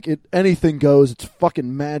 where like anything goes. It's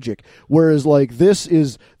fucking magic. Whereas like this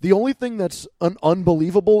is the only thing that's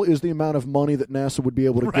unbelievable is the amount of money that NASA would be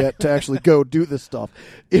able to get to actually go do this stuff.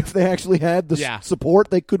 If they actually had the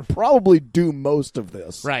support, they could probably do most of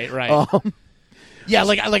this. Right. Yeah,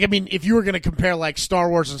 like I mean, if you were going to compare like Star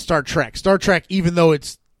Wars and Star Trek, even though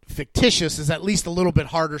it's fictitious, is at least a little bit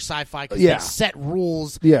harder sci-fi because they set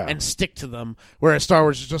rules and stick to them, whereas Star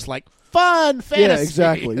Wars is just like fun fantasy. Yeah,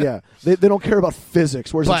 exactly. Yeah, they don't care about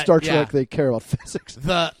physics, whereas in Star Trek they care about physics.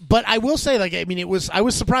 But I will say, like, I mean, I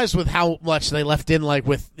was surprised with how much they left in, like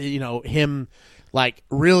with him, like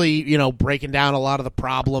really breaking down a lot of the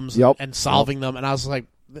problems and solving them, and I was like,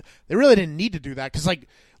 they really didn't need to do that because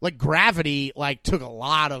like Gravity like took a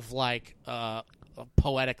lot of like a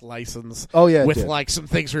poetic license. Oh yeah, with like some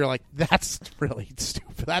things where you're like, that's really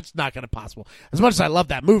stupid. That's not going to possible. As much as I love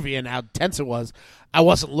that movie and how tense it was, I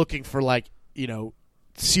wasn't looking for like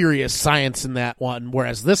serious science in that one.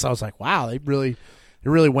 Whereas this, I was like, wow, they really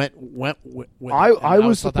went. I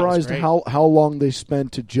was surprised how long they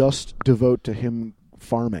spent to just devote to him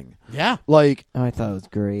farming. Yeah, like I thought it was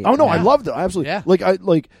great. Oh no, yeah. I loved it. Absolutely. Yeah.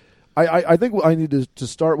 I think I need to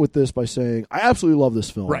start with this by saying I absolutely love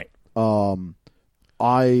this film. Right.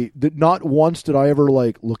 I did not once did I ever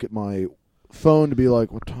like look at my phone to be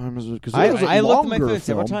like, what time is it? Because I looked at my phone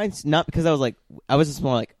several times, not because I was just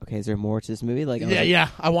more like, okay, is there more to this movie? Like,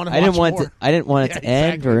 I want to. I didn't want it to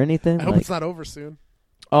end or anything. I hope it's not over soon.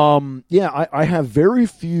 I have very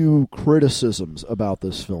few criticisms about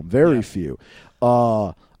this film. Very few.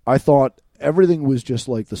 I thought everything was just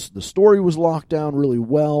like the story was locked down really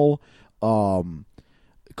well.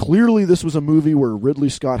 Clearly, this was a movie where Ridley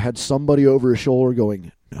Scott had somebody over his shoulder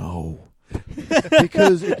going, no.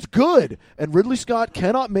 Because it's good. And Ridley Scott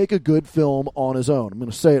cannot make a good film on his own. I'm going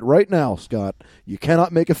to say it right now, Scott. You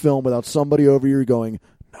cannot make a film without somebody over you going,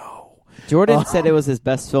 no. Jordan said it was his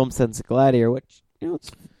best film since Gladiator, which, it's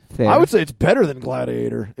fair. I would say it's better than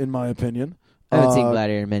Gladiator, in my opinion. I haven't seen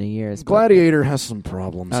Gladiator in many years. Gladiator has some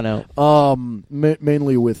problems. I know.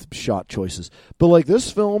 Mainly with shot choices. But like this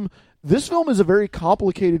film is a very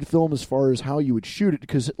complicated film as far as how you would shoot it,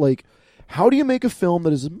 because like, how do you make a film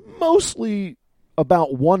that is mostly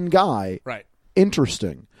about one guy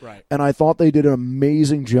interesting? Right. And I thought they did an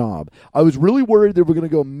amazing job. I was really worried they were going to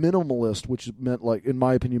go minimalist, which meant like, in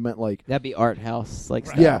my opinion, meant like that'd be art house, like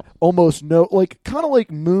yeah, almost no, like kind of like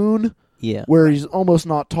Moon. Yeah, where he's almost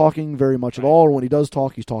not talking very much at all, or when he does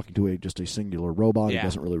talk, he's talking to just a singular robot. He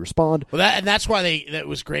doesn't really respond. Well, that's why that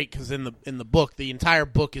was great, because in the book, the entire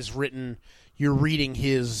book is written. You're reading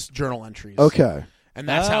his journal entries. Okay. And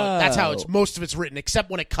that's how it's most of it's written, except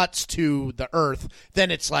when it cuts to the Earth, then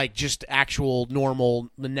it's like just actual normal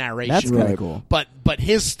narration. That's kind of cool. But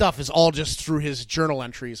his stuff is all just through his journal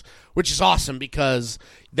entries, which is awesome because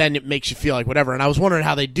then it makes you feel like whatever. And I was wondering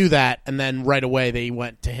how they do that, and then right away they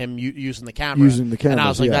went to him using the camera. And I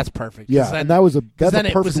was like, that's perfect. Yeah, and that's a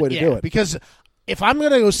perfect way to do it. Because if I'm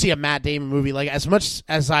going to go see a Matt Damon movie, like as much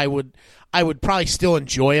as I would probably still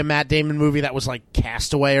enjoy a Matt Damon movie that was like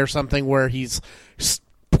Castaway or something where he's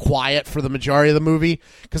quiet for the majority of the movie,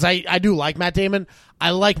 because I do like Matt Damon. I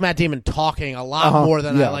like Matt Damon talking a lot more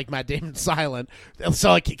than I like Matt Damon silent. So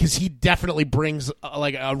like, because he definitely brings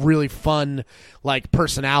like a really fun like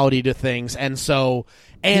personality to things, and so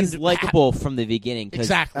he's likable from the beginning.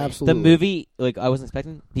 Exactly, absolutely. The movie, like I wasn't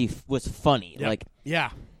expecting, was funny. Yep. Like yeah.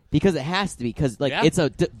 Because it has to be, because like it's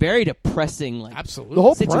a very depressing like absolutely the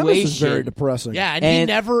whole situation. premise is very depressing. Yeah, and he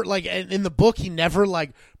never like in the book he never like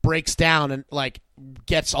breaks down and like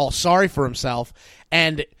gets all sorry for himself,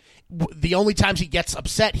 and the only times he gets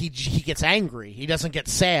upset he gets angry. He doesn't get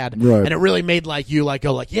sad, right. And it really made like you like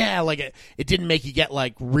go like yeah, like it didn't make you get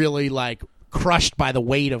like really like crushed by the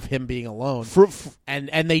weight of him being alone.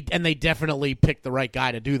 And they definitely picked the right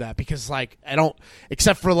guy to do that, because like I don't,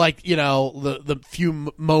 except for like, you know, the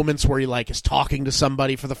few moments where he like is talking to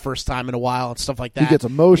somebody for the first time in a while and stuff like that. He gets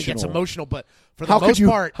emotional. But for the most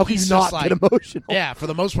part, how could he's you not just like, get emotional? Yeah, for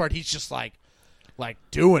the most part, he's just like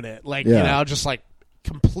doing it, like you know, just like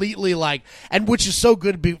completely like, and which is so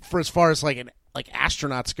good for as far as like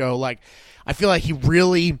astronauts go. Like I feel like he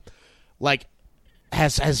really like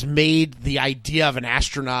has made the idea of an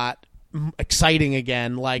astronaut exciting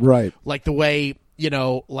again, like like the way, you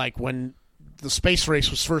know, like when the space race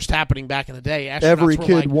was first happening back in the day, every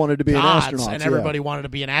kid wanted to be an astronaut, and everybody wanted to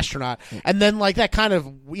be an astronaut, and then like that kind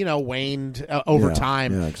of, you know, waned over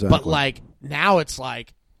time. Yeah, exactly. But like now it's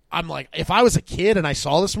like, I'm like, if I was a kid and I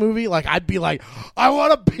saw this movie, like I'd be like, I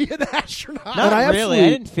want to be an astronaut. Not really. I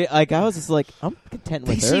didn't feel like, I was just like, I'm content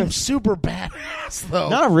with Earth. He seems super badass though.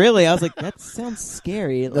 Not really. I was like, that sounds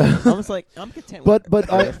scary. Like, I was like, I'm content with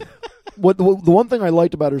Earth. The one thing I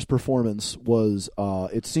liked about his performance was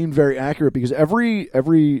it seemed very accurate, because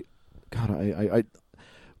every God,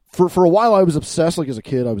 for a while I was obsessed, like as a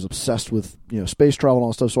kid I was obsessed with, you know, space travel and all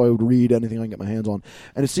that stuff, so I would read anything I could get my hands on,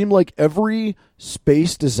 and it seemed like every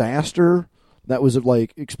space disaster that was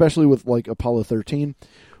like, especially with like Apollo 13,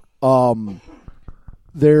 the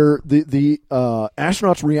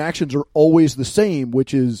astronauts' reactions are always the same,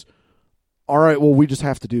 which is, all right, well, we just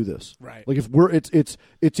have to do this. Right. Like if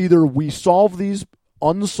it's either we solve these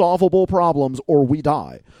unsolvable problems or we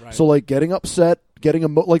die. Right. So like getting upset,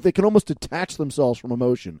 like they can almost detach themselves from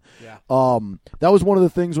emotion. Yeah. That was one of the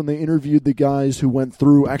things when they interviewed the guys who went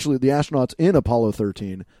through, actually the astronauts in Apollo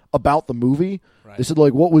 13, about the movie. Right. They said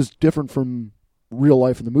like, what was different from real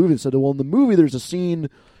life in the movie? They said, well, in the movie there's a scene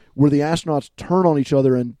where the astronauts turn on each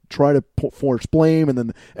other and try to force blame, and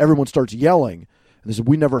then everyone starts yelling. And they said,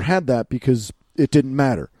 we never had that because it didn't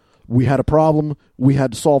matter. We had a problem. We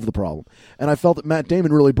had to solve the problem. And I felt that Matt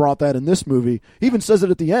Damon really brought that in this movie. He even says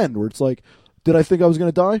it at the end, where it's like, did I think I was going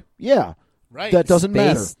to die? Yeah. Right. That doesn't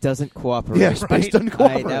matter. Space doesn't cooperate. Yeah, space doesn't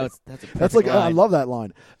cooperate. That's like, line. I love that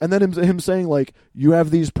line. And then him saying, like, you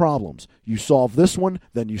have these problems. You solve this one,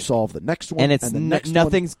 then you solve the next one, and it's and the next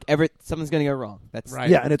nothing's ever, something's going to go wrong. That's right.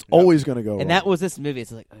 Yeah, and it's always going to go wrong. And that was this movie.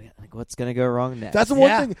 It's like, oh, yeah, like what's going to go wrong next? That's the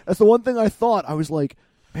one thing. That's the one thing I thought. I was like,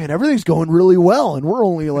 man, everything's going really well, and we're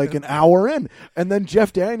only like an hour in. And then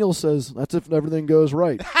Jeff Daniels says, that's if everything goes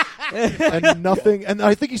right. And nothing. And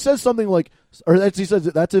I think he says something like, he says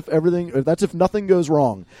that's if nothing goes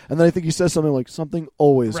wrong. And then I think he says something like, something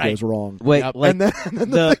always goes wrong. Wait, like and then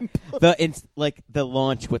the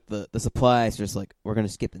launch with the supplies, just like, we're going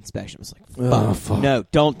to skip inspection. It's like, fuck. No,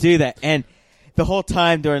 don't do that. And the whole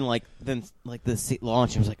time during the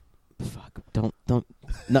launch, I was like, fuck, don't.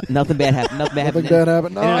 Nothing bad happened. Nothing bad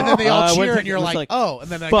happened. No. And then they all cheer, and you're like, oh. And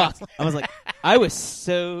then fuck. I was like, I was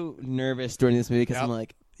so nervous during this movie, because I'm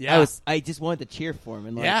like, I just wanted to cheer for him.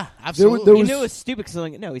 And like, yeah, absolutely. You knew it was stupid, because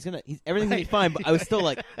I'm like, no, everything's gonna be fine. But I was still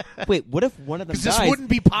like, wait, what if one of them dies? This wouldn't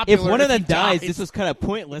be popular. If one of them dies, this was kind of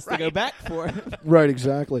pointless to go back for. Right,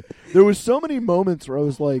 exactly. There was so many moments where I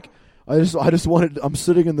was like, I just wanted. I'm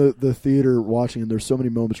sitting in the theater watching, and there's so many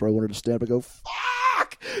moments where I wanted to stand up and go,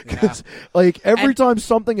 fuck. Because like every time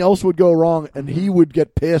something else would go wrong and he would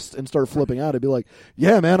get pissed and start flipping out, I'd be like,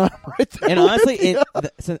 yeah, man, I'm right there. And honestly,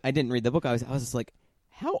 since I didn't read the book, I was just like,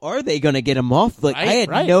 how are they going to get him off? Like, I had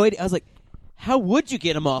no idea. I was like, how would you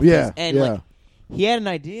get him off? Yeah, and like, he had an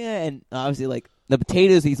idea, and obviously, like the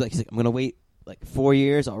potatoes, he's like, I'm going to wait like 4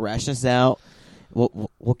 years. I'll ration this out.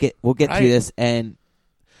 We'll get to this, and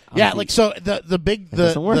yeah, like so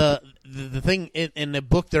the thing in the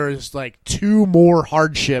book, there is like 2 more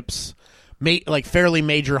hardships, like fairly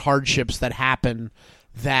major hardships that happen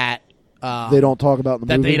that they don't talk about in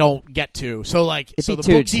the movie. That they don't get to. So like, the book's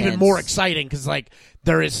intense. even more exciting, because like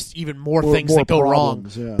there is even more things that go wrong.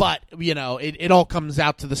 Yeah. But you know, it all comes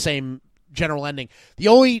out to the same general ending. The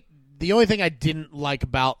only thing I didn't like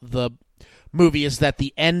about the movie is that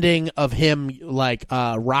the ending of him like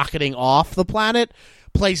rocketing off the planet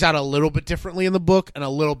plays out a little bit differently in the book and a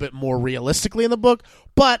little bit more realistically in the book,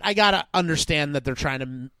 but I gotta understand that they're trying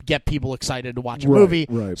to get people excited to watch a movie,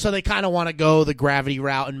 so they kind of want to go the gravity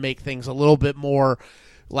route and make things a little bit more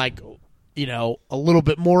like, you know, a little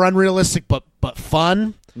bit more unrealistic but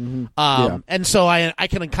fun. Mm-hmm. And so I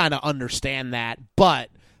can kind of understand that, but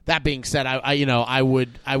that being said, I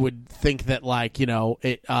would think that, like, you know,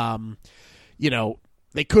 it you know,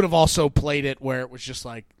 they could have also played it where it was just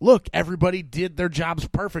like, look, everybody did their jobs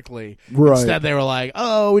perfectly. Right. Instead, they were like,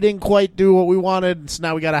 oh, we didn't quite do what we wanted, so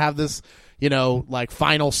now we got to have this, like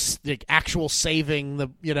final like actual saving the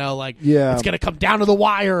Yeah. it's gonna come down to the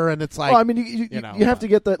wire, and it's like well, I mean you have to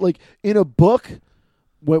get that like in a book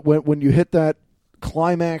when you hit that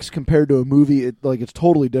climax compared to a movie, it's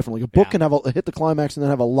totally different. Like a book can hit the climax and then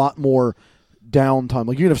have a lot more downtime.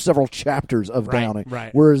 Like you can have several chapters of downing.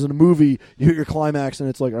 Right. Whereas in a movie, you hit your climax and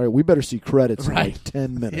it's like, all right, we better see credits in Right. like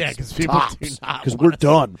 10 minutes. Yeah, because people do tops, not because wanna we're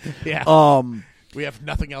done. Yeah. We have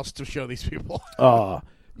nothing else to show these people.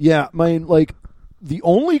 Yeah, I mean, like the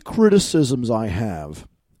only criticisms I have,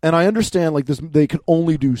 and I understand like this, they could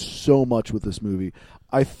only do so much with this movie.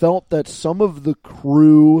 I felt that some of the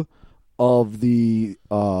crew of the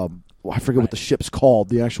I forget what the ship's called,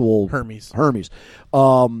 the actual Hermes.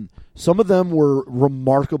 Some of them were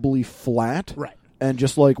remarkably flat, Right. And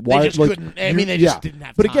just like why? They just like, couldn't. I mean, they just didn't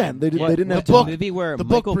have But time. again, they didn't have the time. movie where the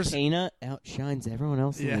book Michael Pena outshines everyone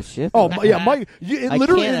else in the ship. Oh yeah, Mike! I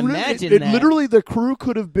can't imagine that. Literally, the crew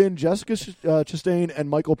could have been Jessica Chastain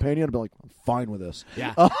and Michael Pena, and been like, "I'm fine with this."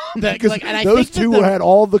 Yeah, because and I those think two had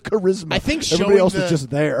all the charisma. I think everybody else was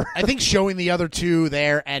just there. I think showing the other two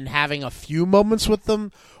there and having a few moments with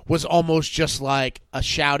them was almost just like a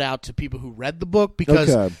shout out to people who read the book,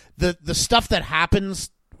 because the stuff that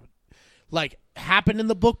happens happened in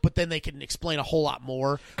the book, but then they can explain a whole lot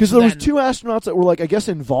more. Because there was two astronauts that were I guess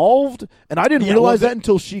involved, and I didn't realize that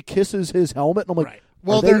until she kisses his helmet, and I'm like, right.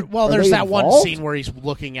 Well, there's that one scene where he's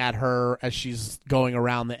looking at her as she's going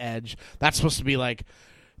around the edge. That's supposed to be like,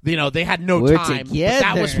 they had no time. But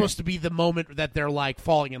that was supposed to be the moment that they're like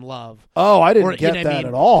falling in love. Oh, I didn't get that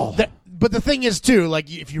at all. But the thing is, too,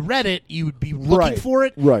 if you read it, you would be looking for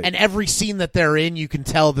it. Right. And every scene that they're in, you can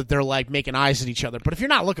tell that they're making eyes at each other. But if you're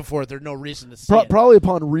not looking for it, there's no reason to see it. Probably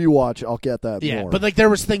upon rewatch, I'll get that more. Yeah, but there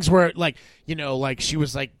was things where she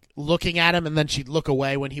was looking at him, and then she'd look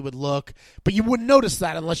away when he would look. But you wouldn't notice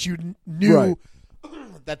that unless you knew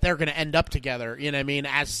that they're going to end up together. You know what I mean?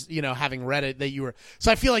 As having read it, that you were.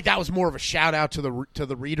 So I feel like that was more of a shout out to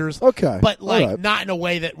the readers. Okay, but not in a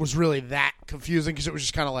way that was really that confusing, because it was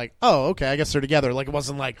just kind of like, oh, okay, I guess they're together. It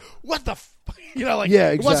wasn't like, what the.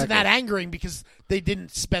 It wasn't that angering because they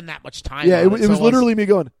didn't spend that much time. Yeah, on it was literally me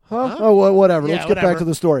going, huh? Oh, whatever. Yeah, Let's get back to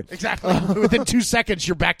the story. Exactly. Within 2 seconds,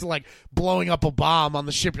 you're back to blowing up a bomb on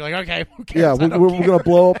the ship. You're like, okay, who cares? Yeah, we're going to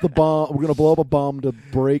blow up the bomb. We're going to blow up a bomb to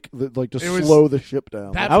break slow the ship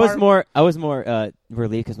down. I was more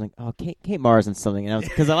relieved because I'm like, oh, Kate Mara's in something, and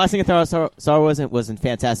because the last thing I thought I saw was in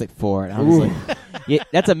Fantastic Four, and I was like,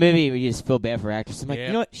 that's a movie where you just feel bad for actors. I'm like,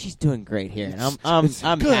 you know what? She's doing great here, and I'm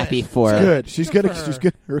happy for her. Good. She's gonna.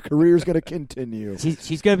 Her career's gonna continue.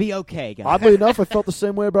 She's gonna be okay, guys. Oddly enough, I felt the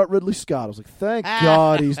same way about Ridley Scott. I was like, thank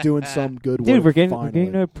God he's doing some good work. Dude, we're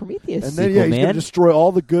getting a Prometheus and then sequel, he's gonna destroy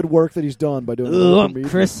all the good work that he's done by doing. I'm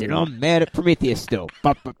Chris, and I'm mad at Prometheus still.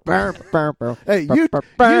 Hey, you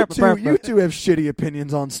two have shitty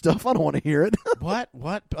opinions on stuff. I don't want to hear it. What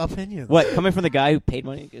opinions? What, coming from the guy who paid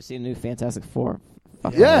money to go see a new Fantastic Four?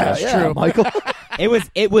 Yeah, true, Michael. It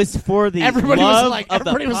was for the love of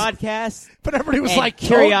the podcast, but everybody was like,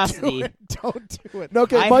 curiosity. Don't do it. No,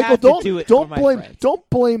 okay, Michael, don't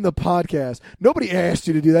blame the podcast. Nobody asked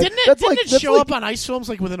you to do that. Didn't it show up on Ice Films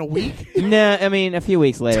within a week? No, I mean a few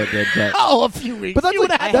weeks later it did. But a few weeks. But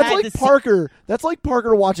that's like Parker. That's like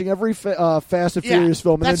Parker watching every Fast and Furious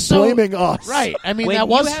film and then blaming us. Right. I mean, when that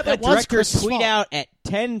was you have a director tweet out at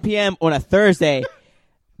 10 p.m. on a Thursday,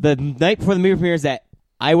 the night before the movie premieres, that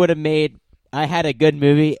I had a good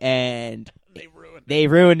movie, and they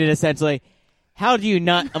ruined it essentially. How do you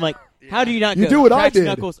not? I'm like, how do you not? You do what I did.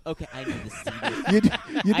 Knuckles. Okay, I need to see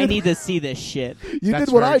this. I need to see this shit. You did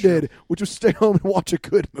what I did, which was stay home and watch a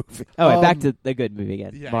good movie. All right, back to the good movie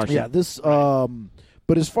again. Martian. Yeah, this. But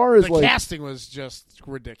as far as the casting was just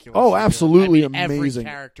ridiculous. Oh, absolutely Every amazing.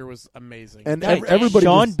 character was amazing, and everybody.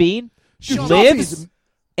 Sean Bean lives.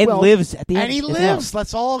 And lives at the end. And he lives.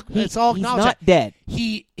 That's all. It's all. He's not dead.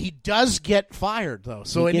 He does get fired though.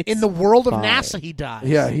 So in the world of NASA, he dies.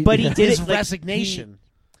 Yeah, but he did his resignation.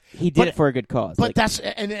 He did it for a good cause. But that's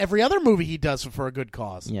in every other movie he does it for a good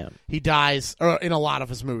cause. Yeah, he dies, or in a lot of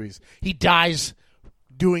his movies, he dies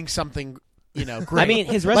doing something. Great. I mean,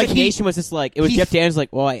 his resignation was just like it was. Jeff Daniels like,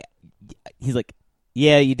 well, he's like,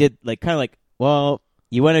 yeah, you did kind of like, well,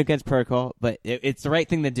 you went against protocol, but it's the right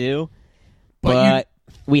thing to do, but.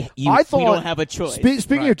 We don't have a choice.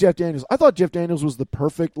 Speaking of Jeff Daniels, I thought Jeff Daniels was the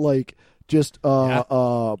perfect foil,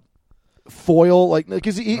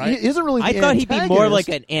 because he isn't really. I thought he'd be more like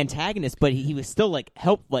an antagonist, but he was still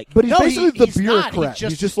help. But he's basically the bureaucrat.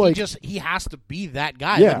 He has to be that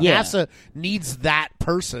guy. Yeah. NASA needs that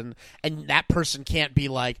person, and that person can't be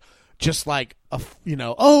oh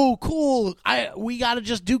cool, we got to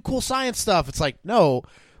just do cool science stuff. It's like, no.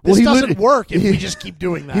 this doesn't work if we just keep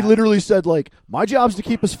doing that. He literally said, like, my job's to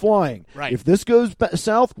keep us flying. Right. If this goes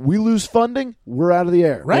south, we lose funding, we're out of the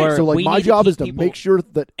air. Right. So, like, my job is to make sure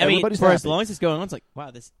that everybody's for happy. as long as it's going on, it's like,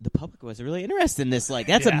 wow, the public was really interested in this. Like,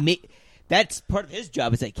 that's that's part of his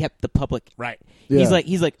job is that kept the public right. Yeah.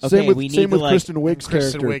 He's like, okay, we need same to with like Kristen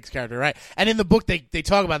Wiig's character, right? And in the book, they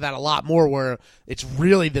talk about that a lot more, where it's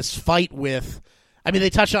really this fight with. I mean,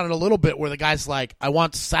 they touch on it a little bit, where the guy's like, "I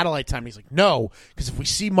want satellite time." And he's like, "No, because if we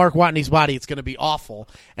see Mark Watney's body, it's going to be awful."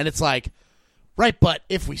 And it's like, right, but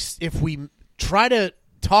if we try to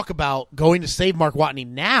talk about going to save Mark Watney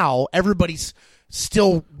now, everybody's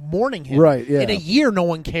still mourning him. Right? Yeah. In a year, no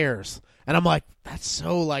one cares. And I'm like, that's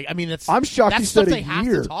so like. I mean, I'm shocked that's he said stuff a they have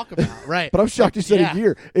year. to talk about, right? But I'm shocked he said a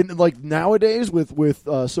year. And like nowadays with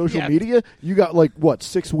social media, you got like what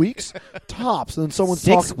 6 weeks tops, and then someone's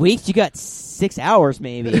 6 weeks. You got 6 hours,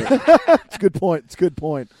 maybe. It's a good point. It's a good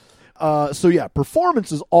point. So yeah,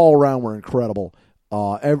 performances all around were incredible,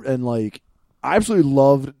 and like I absolutely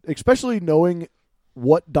loved, especially knowing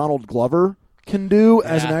what Donald Glover can do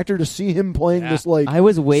as an actor, to see him playing this like I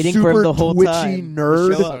was waiting super for him the whole twitchy time.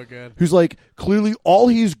 nerd So good. who's like clearly all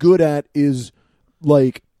he's good at is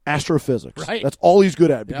like astrophysics. Right. That's all he's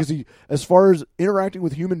good at, because he, as far as interacting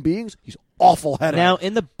with human beings, he's awful at Now, it.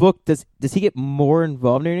 in the book, does he get more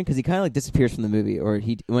involved in it? Because he kind of like disappears from the movie, or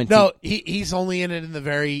he's only in it in the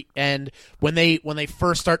very end when they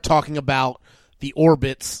first start talking about the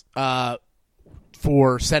orbits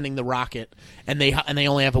for sending the rocket, and they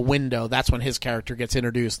only have a window. That's when his character gets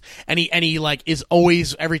introduced, and he like is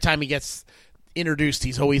always, every time he gets introduced,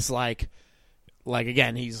 he's always like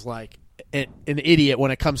again, he's like an idiot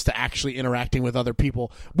when it comes to actually interacting with other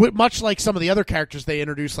people. Much like some of the other characters they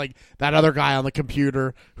introduce, like that other guy on the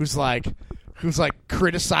computer who's like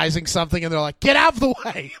criticizing something, and they're like, "Get out of the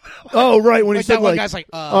way!" Oh, right, when he like said that one like, guy's like,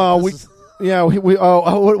 what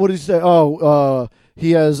did he say?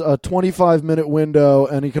 He has a 25-minute window,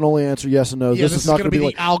 and he can only answer yes and no. Yeah, this is not going to be the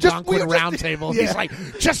like Algonquin round table. Yeah. He's like,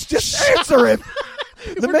 just answer him.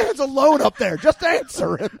 The man's alone up there. Just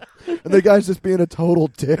answer him. And the guy's just being a total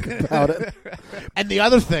dick about it. And the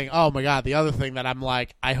other thing, oh my God, the other thing that I'm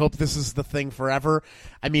like, I hope this is the thing forever.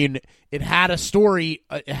 I mean, it had a story,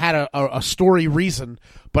 it had a story reason,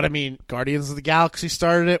 but I mean, Guardians of the Galaxy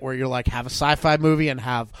started it, where you're like, have a sci-fi movie and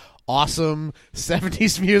have awesome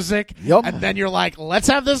 70s music. Yep. And then you're like, let's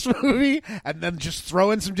have this movie, and then just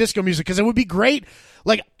throw in some disco music, because it would be great.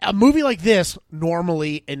 Like, a movie like this,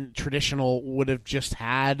 normally in traditional, would have just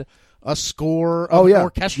had a score, an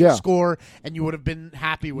orchestral score, and you would have been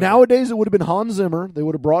happy with Nowadays, it would have been Hans Zimmer. They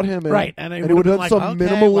would have brought him in. Right, and he would have done some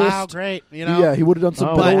minimalist. Wow, great. You know? Yeah, he would have done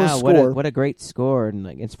some minimalist score. What a great score and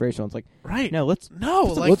like inspirational. It's like, right. No, let's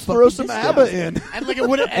throw some ABBA in. And like it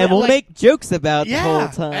would, and we'll make jokes about the whole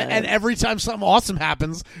time. And every time something awesome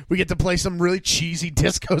happens, we get to play some really cheesy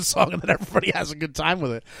disco song, and then everybody has a good time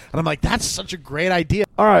with it. And I'm like, that's such a great idea.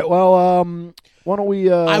 All right, well, why don't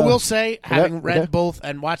we... I will say, having read both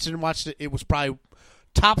and watched it, it was probably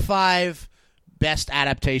top 5 best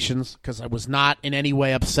adaptations, because I was not in any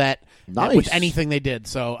way upset with anything they did.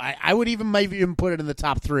 So I would maybe even put it in the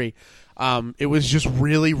top 3. It was just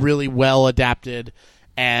really, really well adapted,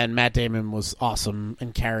 and Matt Damon was awesome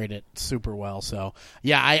and carried it super well. So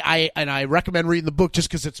yeah, I recommend reading the book just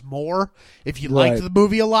because it's more. If you liked the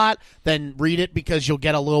movie a lot, then read it, because you'll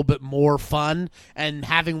get a little bit more fun. And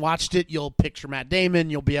having watched it, you'll picture Matt Damon.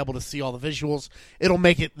 You'll be able to see all the visuals. It'll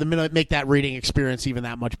make that reading experience even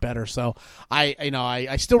that much better. So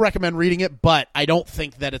I still recommend reading it, but I don't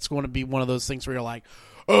think that it's going to be one of those things where you're like,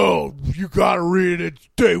 oh, you gotta read it.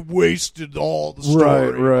 They wasted all the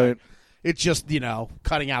story. Right. It's just,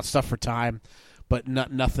 cutting out stuff for time, but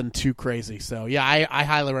nothing too crazy. So, yeah, I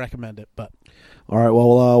highly recommend it. But all right,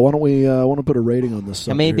 well, why don't we want to put a rating on this?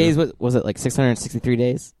 How many days was it? Like 663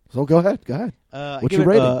 days? So go ahead. What's your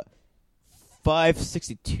rating?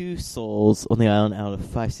 562 souls on the island out of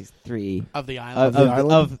 563. Of the island?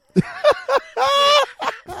 Of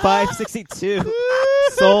 562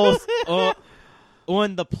 souls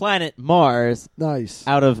on the planet Mars. Nice.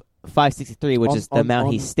 Out of 563, which is the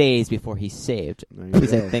amount he stays before he's saved. At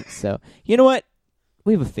least I think so. You know what?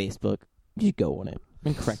 We have a Facebook. You should go on it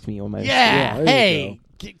and correct me on my... Hey,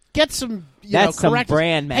 get some... That's some correct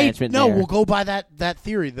brand management. Hey, there. We'll go by that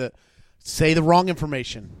theory. That say the wrong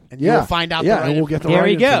information, and you'll find out. And we'll get the there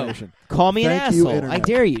right you go. information. Call me an asshole. Internet. I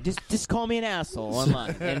dare you. Just call me an asshole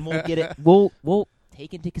online, and we'll get it. We'll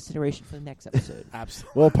take into consideration for the next episode.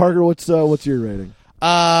 Absolutely. Well, Parker, what's your rating?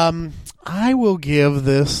 I will give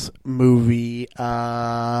this movie 6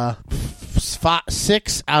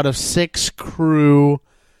 out of 6 crew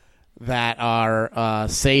that are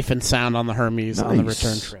safe and sound on the Hermes on the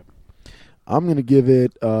return trip. I'm going to give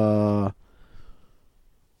it 2.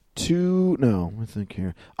 No, I think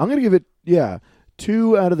here. I'm going to give it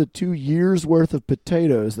 2 out of the 2 years worth of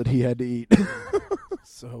potatoes that he had to eat.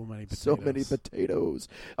 So many potatoes. So many potatoes.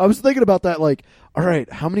 I was thinking about that. Like, all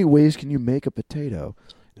right, how many ways can you make a potato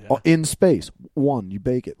in space? 1, you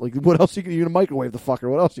bake it. Like, what else? You're going to microwave the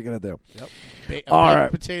fucker. What else are you going to do? Yep. All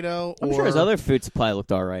right. Potato. I'm sure his other food supply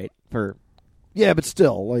looked all right for. Yeah, but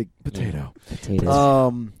still, like, potato. Yeah,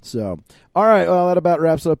 potatoes. So, all right. Well, that about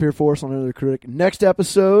wraps it up here for us on Another Critic. Next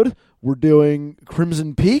episode, we're doing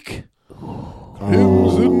Crimson Peak.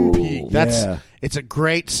 Crimson Peak. It's a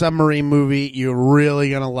great submarine movie. You're really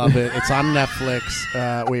gonna love it. It's on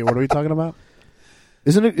Netflix. Wait, what are we talking about?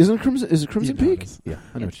 Isn't it Crimson? Is it Crimson Peak? Yeah,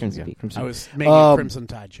 I know Crimson Peak. I was making a Crimson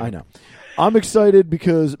Tide joke. I know. I'm excited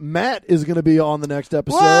because Matt is going to be on the next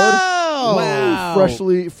episode. Whoa! Wow!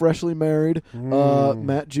 Freshly married.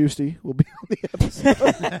 Matt Giusti will be on the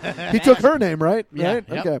episode. He took her name, right? Yeah. Right?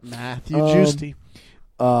 Yep. Okay. Matthew Giusti.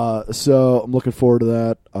 So I'm looking forward to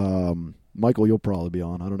that. Michael, you'll probably be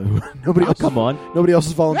on. I don't know. Nobody else. Come on. Nobody else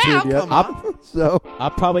has volunteered yet. So I'll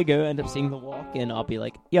probably go end up seeing The Walk, and I'll be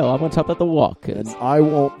like, "Yo, I want to talk about The Walk." And I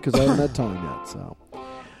won't because I haven't had time yet. So,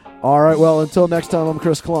 all right. Well, until next time, I'm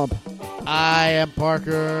Chris Klump. I am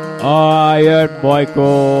Parker. I am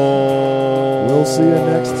Michael. We'll see you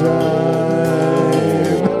next time.